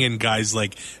should bring in guys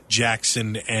like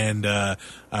Jackson and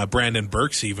Brandon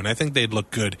Burks even. I think they'd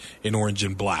look good in orange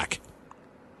and black.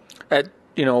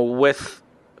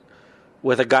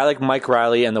 With a guy like Mike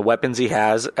Riley and the weapons he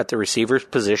has at the receiver's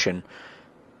position,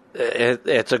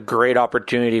 it's a great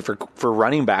opportunity for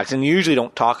running backs. And you usually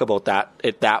don't talk about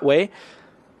it that way,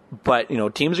 but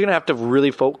teams are going to have to really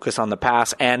focus on the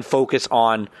pass and focus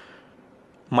on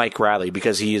Mike Riley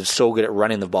because he is so good at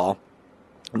running the ball.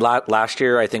 Last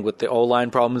year, I think with the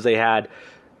O-line problems they had,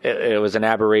 it was an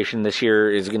aberration. This year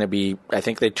is going to be, I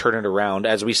think they turn it around,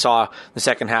 as we saw the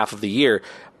second half of the year.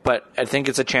 But I think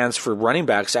it's a chance for running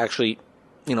backs to actually,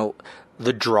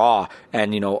 the draw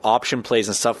and, option plays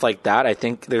and stuff like that. I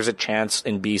think there's a chance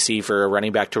in BC for a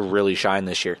running back to really shine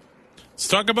this year. Let's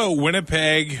talk about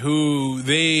Winnipeg, who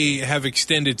they have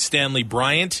extended Stanley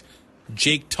Bryant,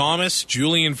 Jake Thomas,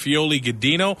 Julian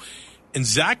Fioli-Gadino, and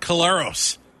Zach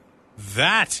Collaros.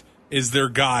 That is their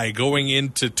guy going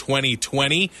into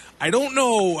 2020. I don't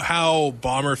know how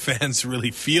Bomber fans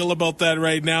really feel about that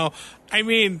right now. I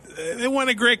mean, they won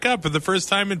a Grey Cup for the first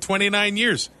time in 29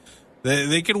 years.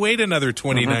 They could wait another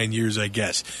 29 years, I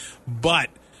guess. But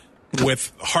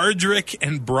with Hardrick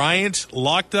and Bryant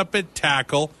locked up at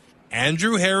tackle,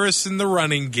 Andrew Harris in the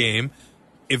running game,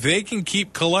 if they can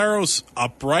keep Collaros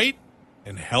upright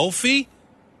and healthy,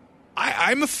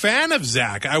 I'm a fan of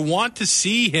Zach. I want to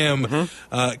see him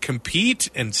compete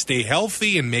and stay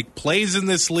healthy and make plays in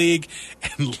this league.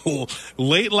 And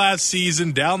late last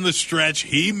season, down the stretch,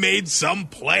 he made some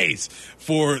plays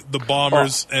for the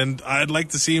Bombers, and I'd like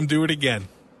to see him do it again.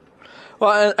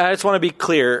 Well, I just want to be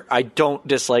clear. I don't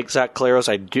dislike Zach Collaros.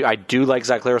 I do like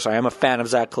Zach Collaros. I am a fan of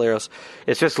Zach Collaros.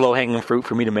 It's just low-hanging fruit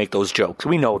for me to make those jokes.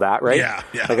 We know that, right? Yeah.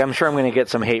 Like, I'm sure I'm going to get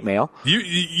some hate mail.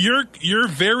 You're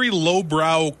very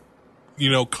lowbrow,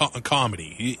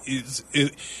 comedy.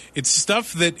 It's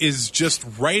stuff that is just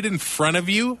right in front of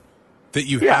you that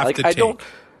you have to take.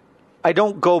 I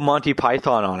don't go Monty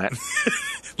Python on it.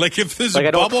 Like if there's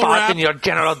a bubble wrap, wrap in your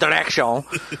general direction.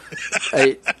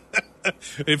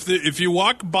 If you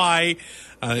walk by,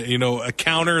 a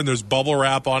counter and there's bubble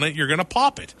wrap on it, you're gonna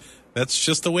pop it. That's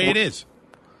just the way it is.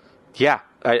 Yeah,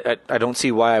 I don't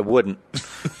see why I wouldn't.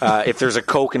 If there's a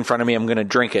Coke in front of me, I'm gonna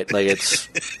drink it. Like it's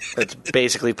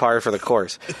basically par for the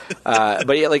course.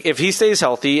 But yeah, like if he stays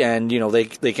healthy and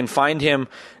they can find him,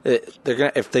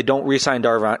 if they don't re-sign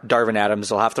Darvin Adams,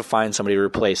 they'll have to find somebody to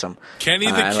replace him. Kenny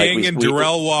the King and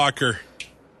Darrell Walker.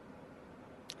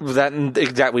 that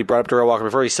exactly. We brought up Darrell Walker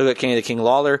before. He's still got Kenny the King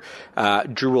Lawler.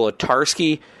 Drew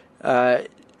Wolitarsky,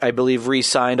 I believe,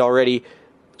 re-signed already.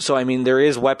 So, I mean, there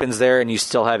is weapons there, and you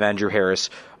still have Andrew Harris,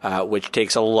 which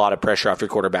takes a lot of pressure off your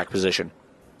quarterback position.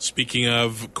 Speaking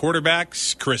of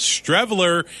quarterbacks, Chris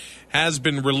Streveler has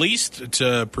been released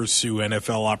to pursue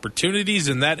NFL opportunities,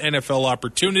 and that NFL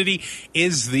opportunity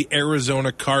is the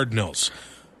Arizona Cardinals.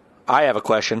 I have a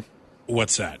question.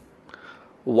 What's that?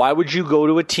 Why would you go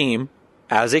to a team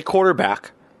as a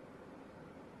quarterback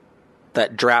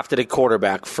that drafted a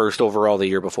quarterback first overall the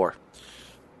year before?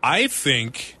 I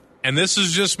think, and this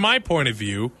is just my point of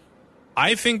view,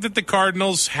 I think that the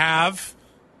Cardinals have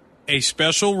a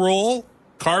special role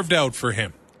carved out for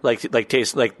him. Like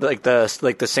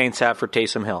the Saints have for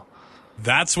Taysom Hill.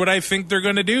 That's what I think they're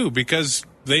going to do because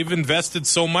they've invested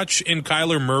so much in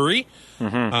Kyler Murray.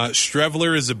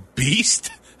 Streveler is a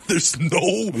beast. There's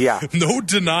no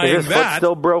denying is his foot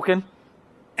still broken?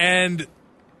 And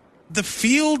the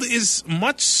field is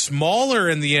much smaller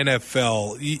in the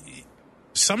NFL.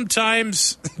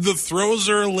 Sometimes the throws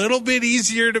are a little bit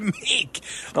easier to make.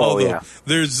 Although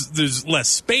there's less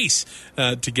space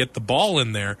to get the ball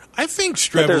in there. I think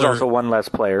Streveler... But there's also one less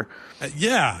player.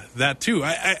 Yeah, that too.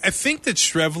 I think that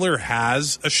Streveler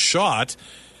has a shot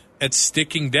at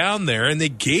sticking down there, and they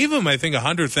gave him, I think,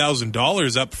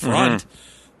 $100,000 up front.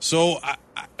 So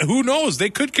who knows? They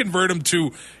could convert him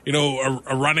to,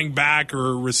 a running back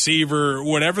or a receiver,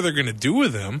 whatever they're going to do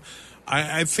with him.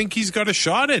 I think he's got a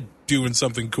shot at doing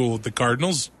something cool with the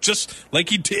Cardinals, just like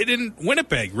he did in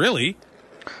Winnipeg, really.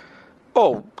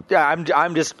 Oh, yeah,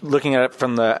 I'm just looking at it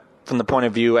from the point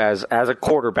of view as a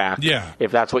quarterback. Yeah.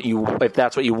 If that's what you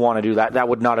want to do, that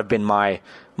would not have been my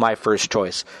first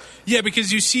choice. Yeah,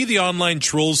 because you see the online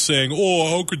trolls saying, "Oh,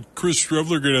 how could Chris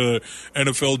Streveler get an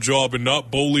NFL job and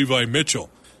not Bo Levi Mitchell?"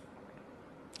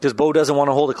 Because Bo doesn't want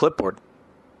to hold a clipboard.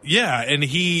 Yeah, and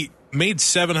he made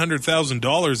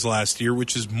 $700,000 last year,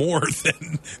 which is more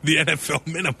than the NFL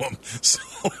minimum. So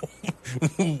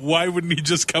why wouldn't he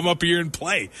just come up here and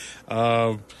play?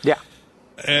 Yeah.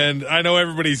 And I know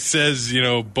everybody says,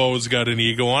 Bo's got an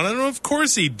ego on him. Of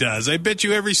course he does. I bet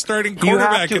you every starting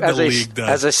quarterback in the league does.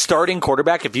 As a starting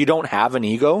quarterback, if you don't have an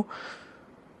ego,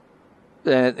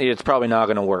 then it's probably not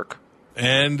going to work.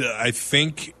 And I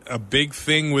think a big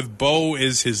thing with Bo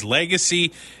is his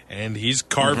legacy, and he's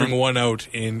carving one out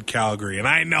in Calgary. And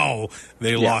I know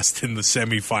they lost in the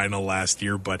semifinal last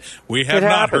year, but we have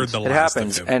not heard the last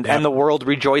of him. And the world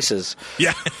rejoices.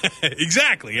 Yeah,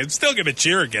 exactly. I'm still going to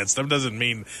cheer against him. Doesn't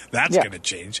mean that's going to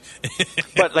change.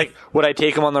 But, would I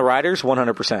take him on the Riders?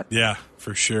 100%. Yeah,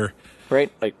 for sure.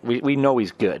 Right? We know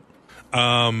he's good.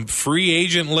 Free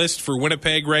agent list for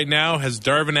Winnipeg right now has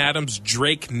Darvin Adams,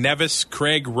 Drake Nevis,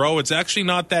 Craig Rowe. It's actually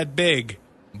not that big,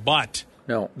 but...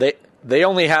 No, they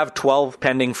only have 12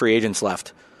 pending free agents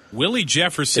left. Willie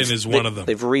Jefferson is one of them.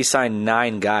 They've re-signed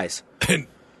 9 guys. And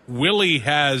Willie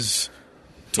has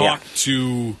talked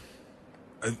to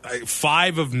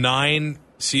 5 of 9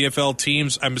 CFL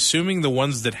teams. I'm assuming the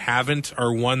ones that haven't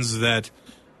are ones that...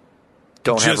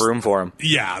 Don't have room for him.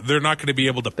 Yeah, they're not going to be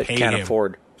able to pay him. Can't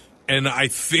afford. And I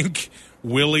think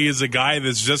Willie is a guy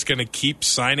that's just going to keep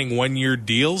signing one-year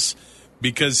deals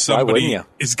because somebody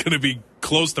is going to be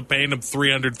close to paying him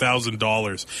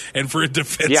 $300,000. And for a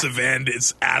defensive end,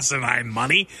 it's asinine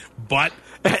money. But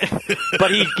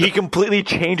but he completely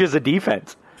changes the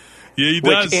defense. Yeah, he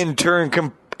does. Which in turn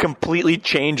completely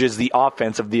changes the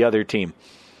offense of the other team.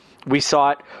 We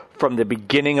saw it from the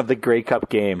beginning of the Grey Cup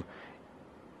game.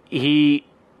 He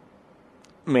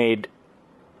made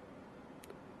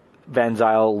Van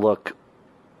Zyl look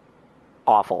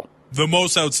awful. The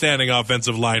most outstanding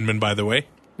offensive lineman, by the way.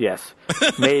 Yes.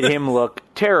 Made him look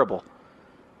terrible.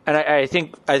 And I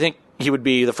think he would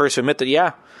be the first to admit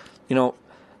that,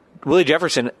 Willie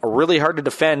Jefferson, really hard to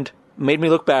defend, made me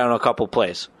look bad on a couple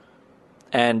plays.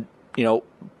 And,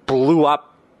 blew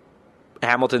up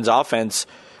Hamilton's offense.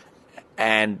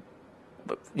 And,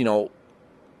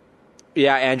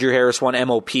 Andrew Harris won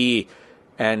MOP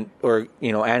and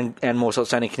most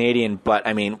outstanding Canadian, but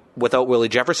I mean, without Willie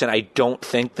Jefferson, I don't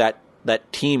think that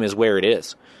team is where it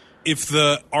is. If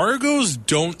the Argos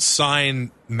don't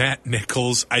sign Matt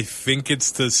Nichols, I think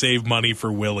it's to save money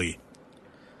for Willie.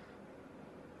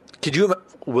 Could you imagine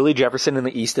Willie Jefferson in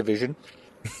the East Division?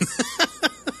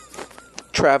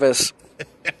 Travis.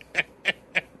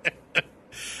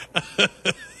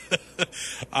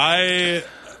 I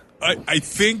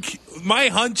think my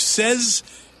hunch says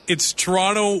it's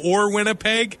Toronto or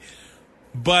Winnipeg,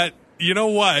 but you know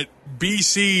what?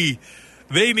 BC,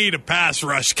 they need a pass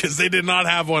rush because they did not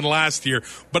have one last year.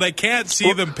 But I can't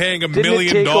see them paying $1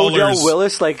 million. Didn't it take Odell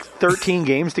Willis 13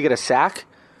 games to get a sack?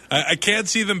 I can't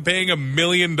see them paying $1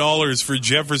 million for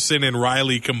Jefferson and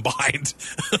Riley combined.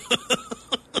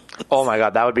 Oh my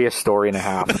God, that would be a story and a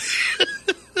half.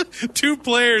 Two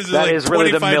players. That like is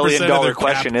really the $1 million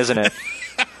question, isn't it?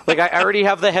 Like, I already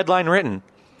have the headline written.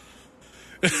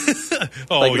 Like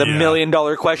the $1 million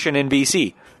question in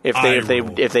BC.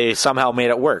 If they somehow made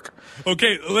it work.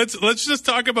 Okay, let's just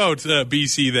talk about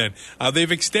BC then.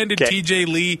 They've extended TJ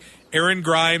Lee, Aaron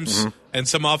Grimes, and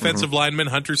some offensive linemen,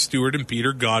 Hunter Stewart and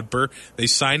Peter Godber. They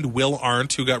signed Will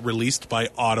Arndt, who got released by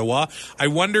Ottawa. I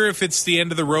wonder if it's the end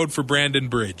of the road for Brandon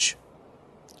Bridge.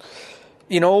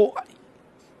 You know,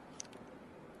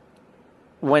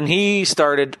 when he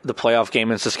started the playoff game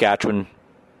in Saskatchewan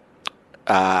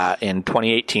in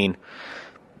 2018,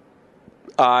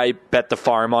 I bet the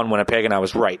farm on Winnipeg, and I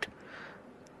was right.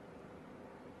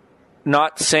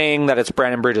 Not saying that it's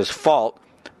Brandon Bridge's fault,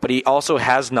 but he also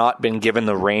has not been given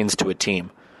the reins to a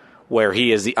team where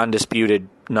he is the undisputed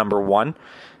number one.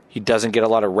 He doesn't get a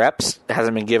lot of reps,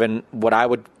 hasn't been given what I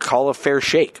would call a fair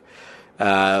shake.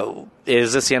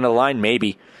 Is this the end of the line?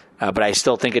 Maybe. But I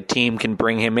still think a team can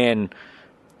bring him in,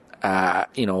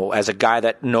 as a guy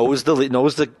that knows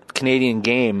the Canadian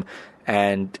game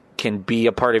and can be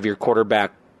a part of your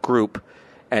quarterback group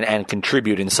and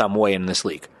contribute in some way in this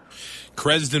league.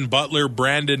 Cresden Butler,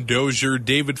 Brandon Dozier,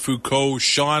 David Foucault,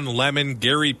 Sean Lemon,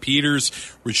 Gary Peters,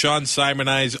 Rashawn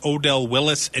Simonize, Odell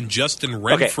Willis, and Justin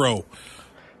Renfro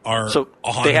are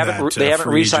on they haven't that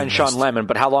free re-signed agent Sean list. Lemon,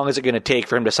 but how long is it going to take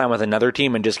for him to sign with another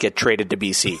team and just get traded to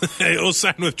BC? He'll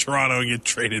sign with Toronto and get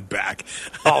traded back.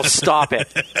 Oh, stop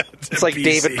it. It's like BC.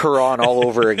 David Perron all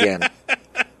over again.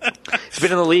 He's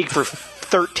been in the league for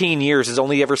 13 years, has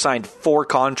only ever signed 4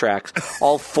 contracts.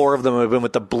 All 4 of them have been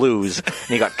with the Blues, and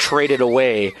he got traded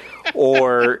away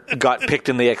or got picked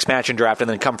in the expansion draft, and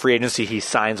then come free agency, he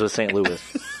signs with St. Louis.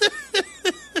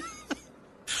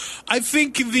 I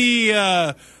think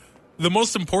the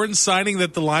most important signing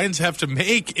that the Lions have to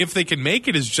make, if they can make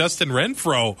it, is Justin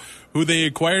Renfro, who they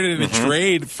acquired in a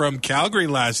trade from Calgary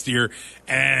last year,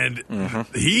 and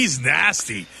he's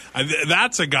nasty.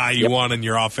 That's a guy you want in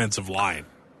your offensive line.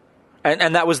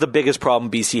 And that was the biggest problem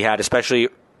BC had, especially,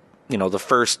 the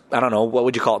first, I don't know, what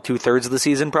would you call it, 2/3 of the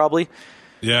season probably?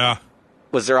 Yeah.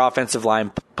 Was their offensive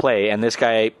line play, and this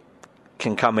guy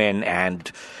can come in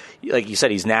and, like you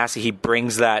said, he's nasty. He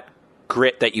brings that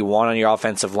grit that you want on your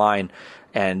offensive line,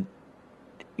 and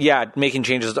making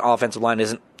changes to the offensive line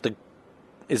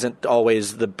isn't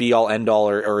always the be-all, end-all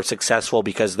or successful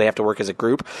because they have to work as a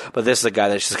group, but this is a guy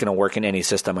that's just going to work in any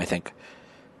system, I think.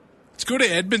 Let's go to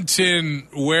Edmonton,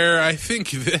 where I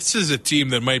think this is a team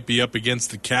that might be up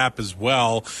against the cap as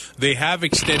well. They have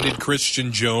extended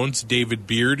Christian Jones, David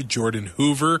Beard, Jordan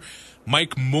Hoover,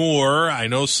 Mike Moore. I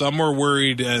know some were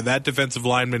worried that defensive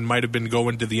lineman might have been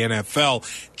going to the NFL.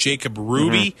 Jacob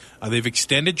Ruby. They've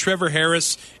extended Trevor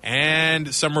Harris,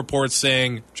 and some reports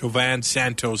saying Jovan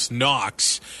Santos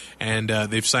Knox. And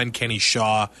they've signed Kenny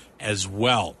Shaw as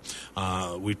well.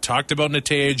 We talked about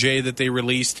Natey J that they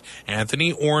released,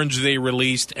 Anthony Orange they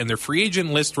released, and their free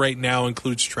agent list right now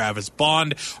includes Travis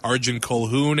Bond, Arjun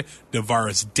Colhoun,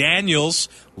 Davaris Daniels,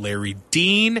 Larry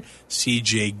Dean,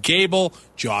 CJ Gable,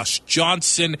 Josh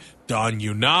Johnson, Don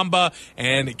Unamba,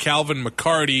 and Calvin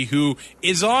McCarty, who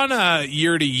is on a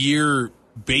year-to-year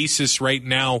basis right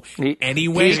now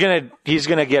anyway. He's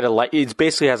gonna get he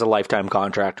basically has a lifetime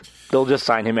contract. They'll just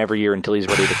sign him every year until he's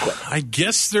ready to quit. I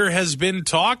guess there has been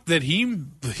talk that he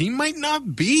might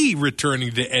not be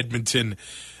returning to Edmonton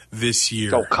this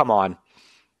year. Oh, come on.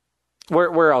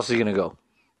 Where else is he gonna go?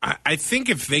 I think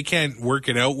if they can't work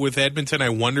it out with Edmonton, I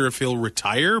wonder if he'll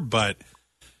retire, but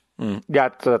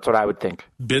that's what I would think.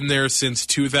 Been there since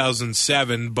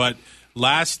 2007, but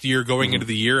last year, going into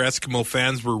the year, Eskimo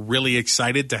fans were really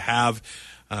excited to have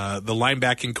the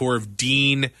linebacking core of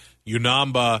Dean,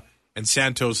 Unamba, and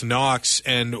Santos Knox.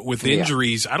 And with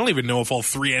injuries, I don't even know if all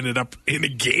 3 ended up in a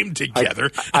game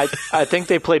together. I think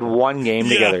they played 1 game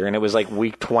together, and it was like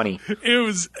week 20. It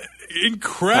was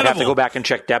incredible. I'd have to go back and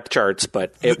check depth charts,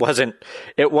 but it wasn't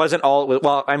all.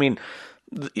 Well, I mean,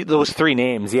 those 3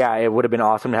 names, it would have been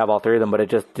awesome to have all 3 of them, but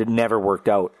it never worked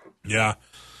out. Yeah.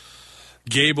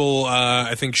 Gable,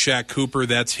 I think Shaq Cooper,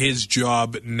 that's his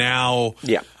job now.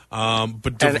 Yeah.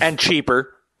 But and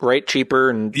cheaper, right?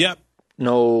 Cheaper and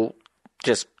no,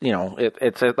 just,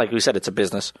 it's like we said, it's a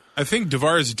business. I think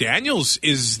Davaris Daniels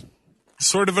is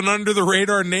sort of an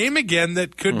under-the-radar name again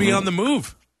that could be on the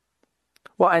move.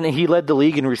 Well, and he led the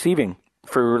league in receiving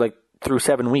for through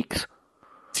 7 weeks.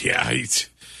 Yeah,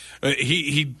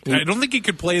 I don't think he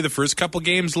could play the first couple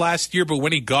games last year, but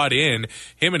when he got in,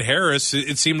 him and Harris,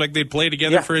 it seemed like they'd play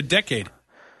together for a decade.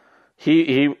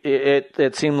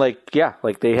 It seemed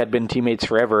like they had been teammates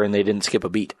forever and they didn't skip a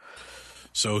beat.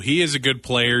 So he is a good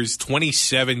player. He's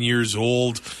 27 years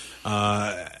old.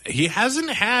 He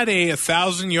hasn't had a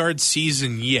 1,000-yard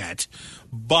season yet,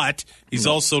 but he's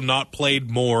also not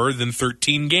played more than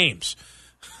 13 games.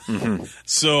 Mm-hmm.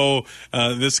 So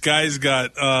this guy's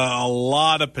got a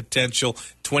lot of potential.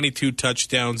 22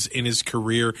 touchdowns in his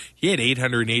career. He had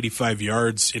 885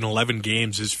 yards in 11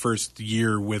 games his first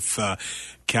year with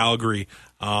Calgary.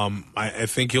 I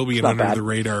think he'll be an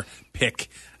under-the-radar pick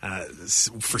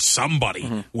for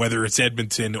somebody, whether it's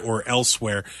Edmonton or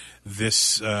elsewhere,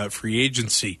 this free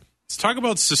agency. Let's talk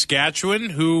about Saskatchewan,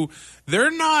 who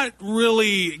they're not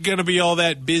really going to be all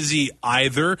that busy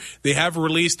either. They have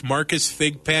released Marcus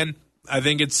Thigpen. I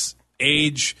think it's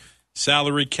age,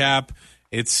 salary cap.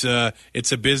 It's a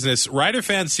business. Rider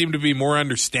fans seem to be more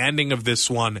understanding of this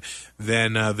one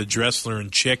than the Dressler and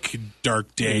Chick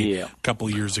dark day a couple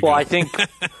years ago. Well, I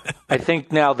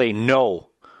think now they know,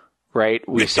 right?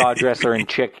 We saw Dressler and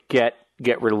Chick get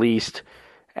released,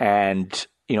 and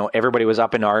everybody was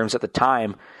up in arms at the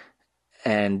time.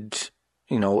 And,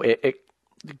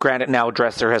 granted now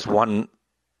Dressler has won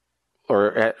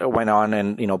or went on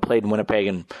and, played in Winnipeg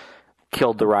and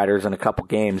killed the Riders in a couple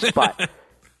games. But,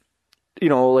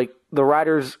 like the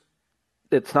Riders,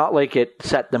 it's not like it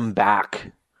set them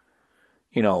back.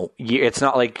 It's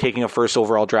not like taking a first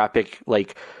overall draft pick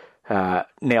like Nail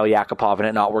Yakupov and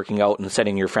it not working out and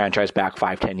setting your franchise back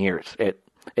 5-10 years. It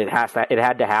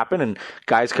had to happen, and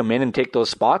guys come in and take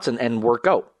those spots and work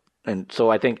out. And so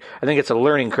I think it's a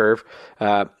learning curve.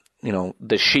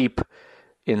 The sheep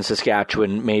in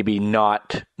Saskatchewan maybe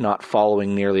not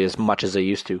following nearly as much as they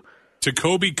used to.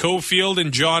 Jacoby Cofield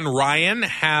and John Ryan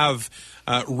have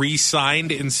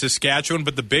re-signed in Saskatchewan,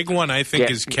 but the big one I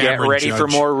think is Cameron Judge. Get ready for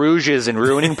more rouges and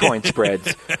ruining point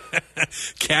spreads.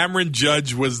 Cameron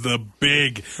Judge was the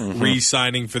big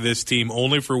re-signing for this team,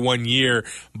 only for 1 year,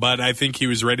 but I think he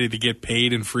was ready to get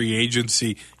paid in free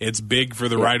agency. It's big for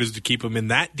the Riders to keep him in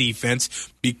that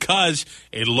defense because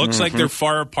it looks like they're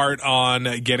far apart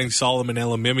on getting Solomon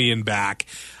Elimimian back.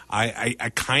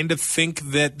 I kind of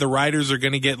think that the Riders are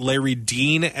going to get Larry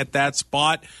Dean at that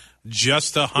spot.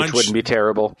 Just a hunch. Which wouldn't be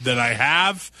terrible. That I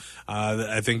have.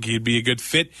 I think he'd be a good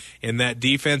fit in that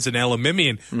defense, and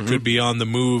Elimimian could be on the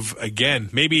move again.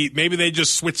 Maybe they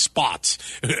just switch spots.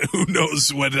 Who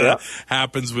knows what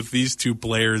happens with these two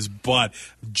players, but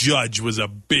Judge was a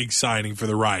big signing for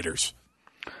the Riders.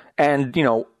 And,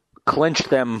 clinched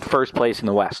them first place in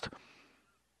the West.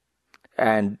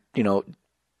 And,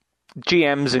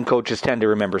 GMs and coaches tend to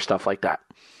remember stuff like that.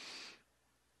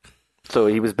 So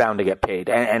he was bound to get paid,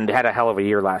 and had a hell of a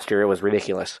year last year. It was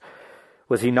ridiculous.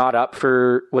 Was he not up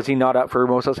for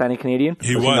Most Outstanding Canadian?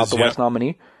 He was not the West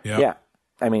nominee? Yep. Yeah.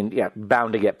 I mean,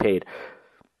 bound to get paid.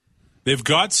 They've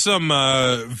got some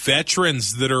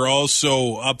veterans that are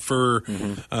also up for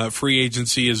free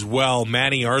agency as well.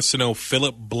 Manny Arsenault,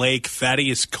 Philip Blake,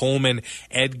 Thaddeus Coleman,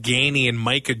 Ed Gainey, and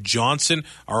Micah Johnson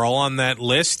are all on that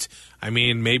list. I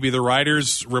mean, maybe the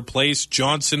Riders replace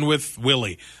Johnson with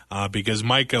Willie because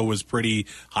Micah was pretty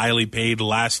highly paid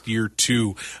last year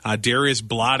too. Darius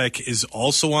Bladek is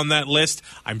also on that list.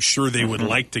 I'm sure they would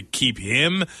like to keep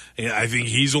him. I think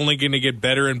he's only going to get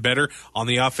better and better on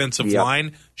the offensive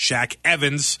line. Shaq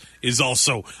Evans is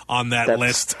also on that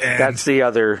list. And that's the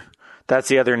other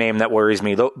name that worries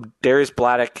me. Darius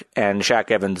Bladek and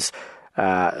Shaq Evans,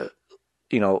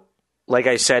 like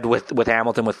I said with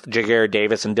Hamilton, with Jagger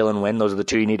Davis and Dylan Wynn, those are the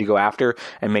two you need to go after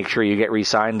and make sure you get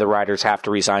re-signed. The Riders have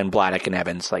to re-sign Bladek and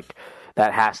Evans. Like,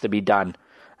 that has to be done.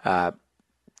 Continuity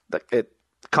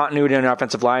on the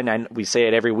offensive line, and we say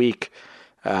it every week.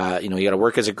 You got to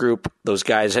work as a group. Those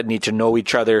guys need to know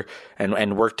each other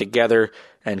and work together,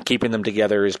 and keeping them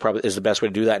together is the best way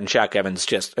to do that. And Shaq Evans,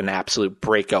 just an absolute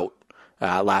breakout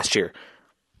last year.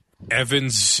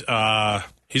 Evans,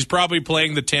 he's probably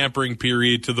playing the tampering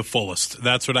period to the fullest.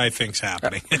 That's what I think's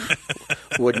happening.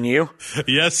 Wouldn't you?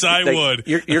 Yes, I would.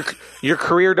 Your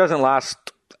career doesn't last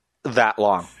that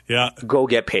long. Yeah. Go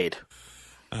get paid.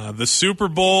 The Super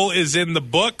Bowl is in the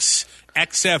books.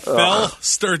 XFL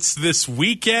starts this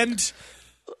weekend.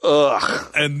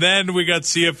 And then we got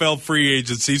CFL free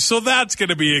agency. So that's going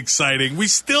to be exciting. We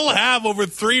still have over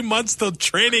 3 months till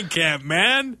training camp,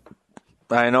 man.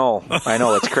 I know.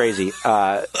 It's crazy.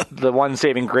 The one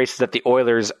saving grace is that the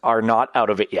Oilers are not out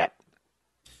of it yet.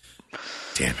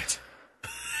 Damn it.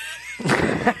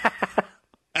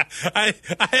 I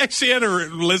actually had a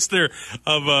listener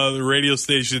of the radio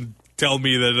station tell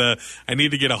me that I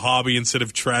need to get a hobby instead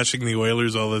of trashing the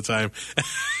Oilers all the time.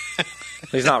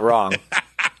 He's not wrong.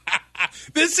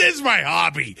 This is my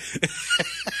hobby.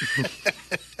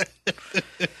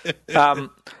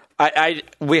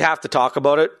 We have to talk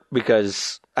about it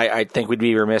because I think we'd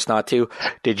be remiss not to.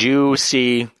 Did you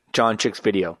see John Chick's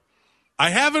video? I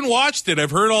haven't watched it.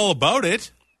 I've heard all about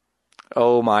it.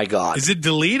 Oh my God! Is it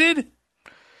deleted?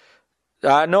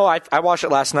 No, I watched it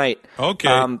last night.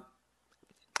 Okay.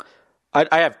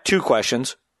 I have two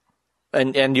questions,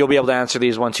 and you'll be able to answer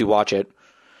these once you watch it.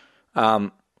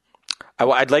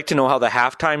 I'd like to know how the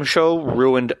halftime show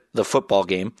ruined the football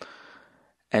game.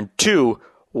 And two,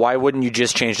 why wouldn't you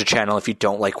just change the channel if you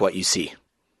don't like what you see?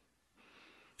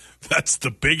 That's the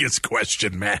biggest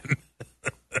question, man.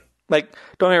 Like,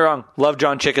 don't get me wrong, love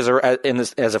John Chick as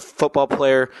a football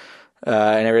player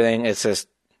and everything. It's just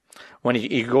when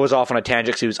he goes off on a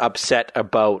tangent, he was upset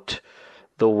about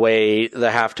the way the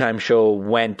halftime show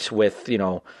went with,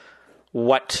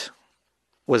 what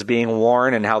was being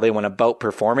worn and how they went about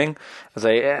performing. I was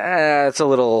like, it's a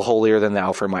little holier than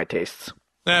thou for my tastes.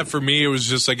 For me, it was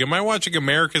just like, am I watching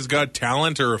America's Got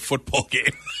Talent or a football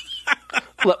game?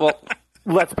 Well,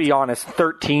 let's be honest.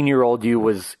 13-year-old you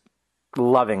was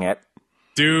loving it.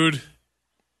 Dude,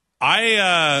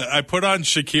 I put on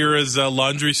Shakira's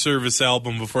Laundry Service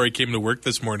album before I came to work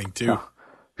this morning, too. Oh,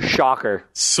 shocker.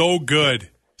 So good.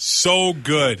 So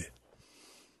good.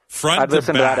 Front I'd to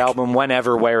listen back. to that album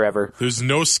whenever, wherever. There's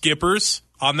no skippers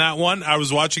on that one. I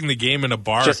was watching the game in a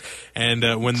bar, and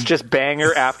it's just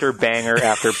banger after banger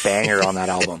after banger on that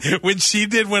album. When she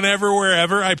did Whenever,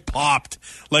 Wherever, I popped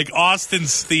like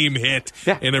Austin's theme hit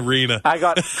in Arena. I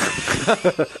got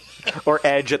or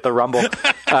Edge at the Rumble.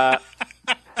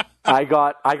 I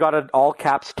got an all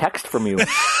caps text from you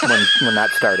when that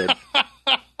started.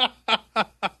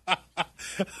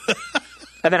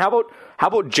 And then how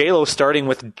about J-Lo starting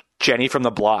with Jenny from the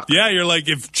Block? Yeah, you're like,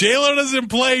 if J-Lo doesn't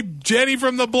play Jenny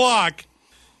from the Block.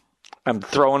 I'm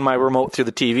throwing my remote through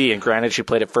the TV, and granted, she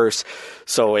played it first,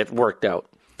 so it worked out.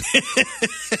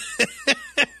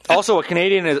 Also,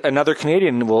 another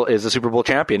Canadian is a Super Bowl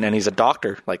champion, and he's a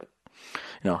doctor. Like,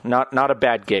 not a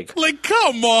bad gig. Like,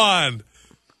 come on.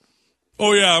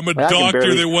 Oh, yeah, I'm a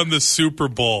doctor that won the Super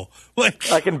Bowl.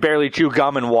 Like, I can barely chew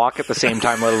gum and walk at the same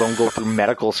time, let alone go through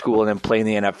medical school and then play in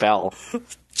the NFL.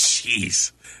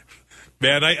 Jeez.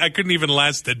 Man, I couldn't even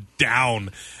last a down.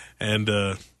 And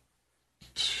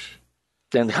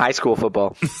then high school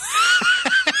football.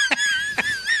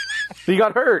 You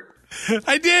got hurt.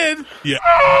 I did. Yeah.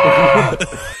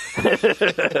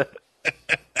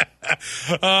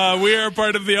 We are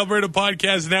part of the Alberta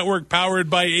Podcast Network, powered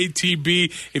by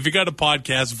ATB. If you got a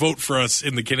podcast, vote for us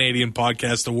in the Canadian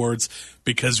Podcast Awards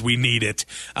because we need it.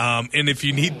 And if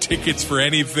you need tickets for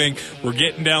anything, we're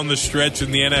getting down the stretch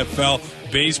in the NFL.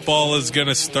 Baseball is going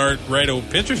to start right away.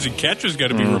 Pitchers and catchers got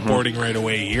to be reporting right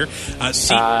away here.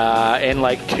 In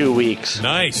like 2 weeks.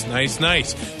 Nice.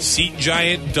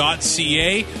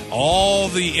 SeatGiant.ca. All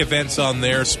the events on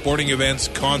there, sporting events,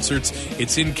 concerts.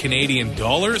 It's in Canadian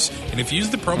dollars. And if you use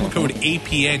the promo code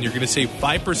APN, you're going to save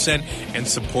 5% and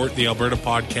support the Alberta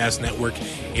Podcast Network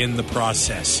in the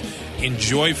process.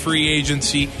 Enjoy free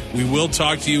agency. We will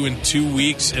talk to you in 2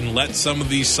 weeks and let some of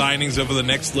these signings over the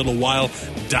next little while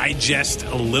digest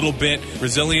a little bit.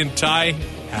 Brazilian Ty,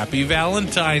 happy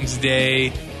Valentine's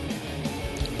Day.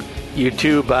 You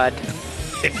too, bud.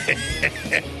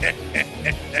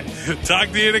 Talk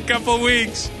to you in a couple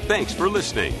weeks. Thanks for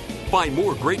listening. Find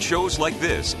more great shows like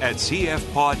this at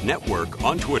CF Pod Network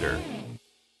on Twitter.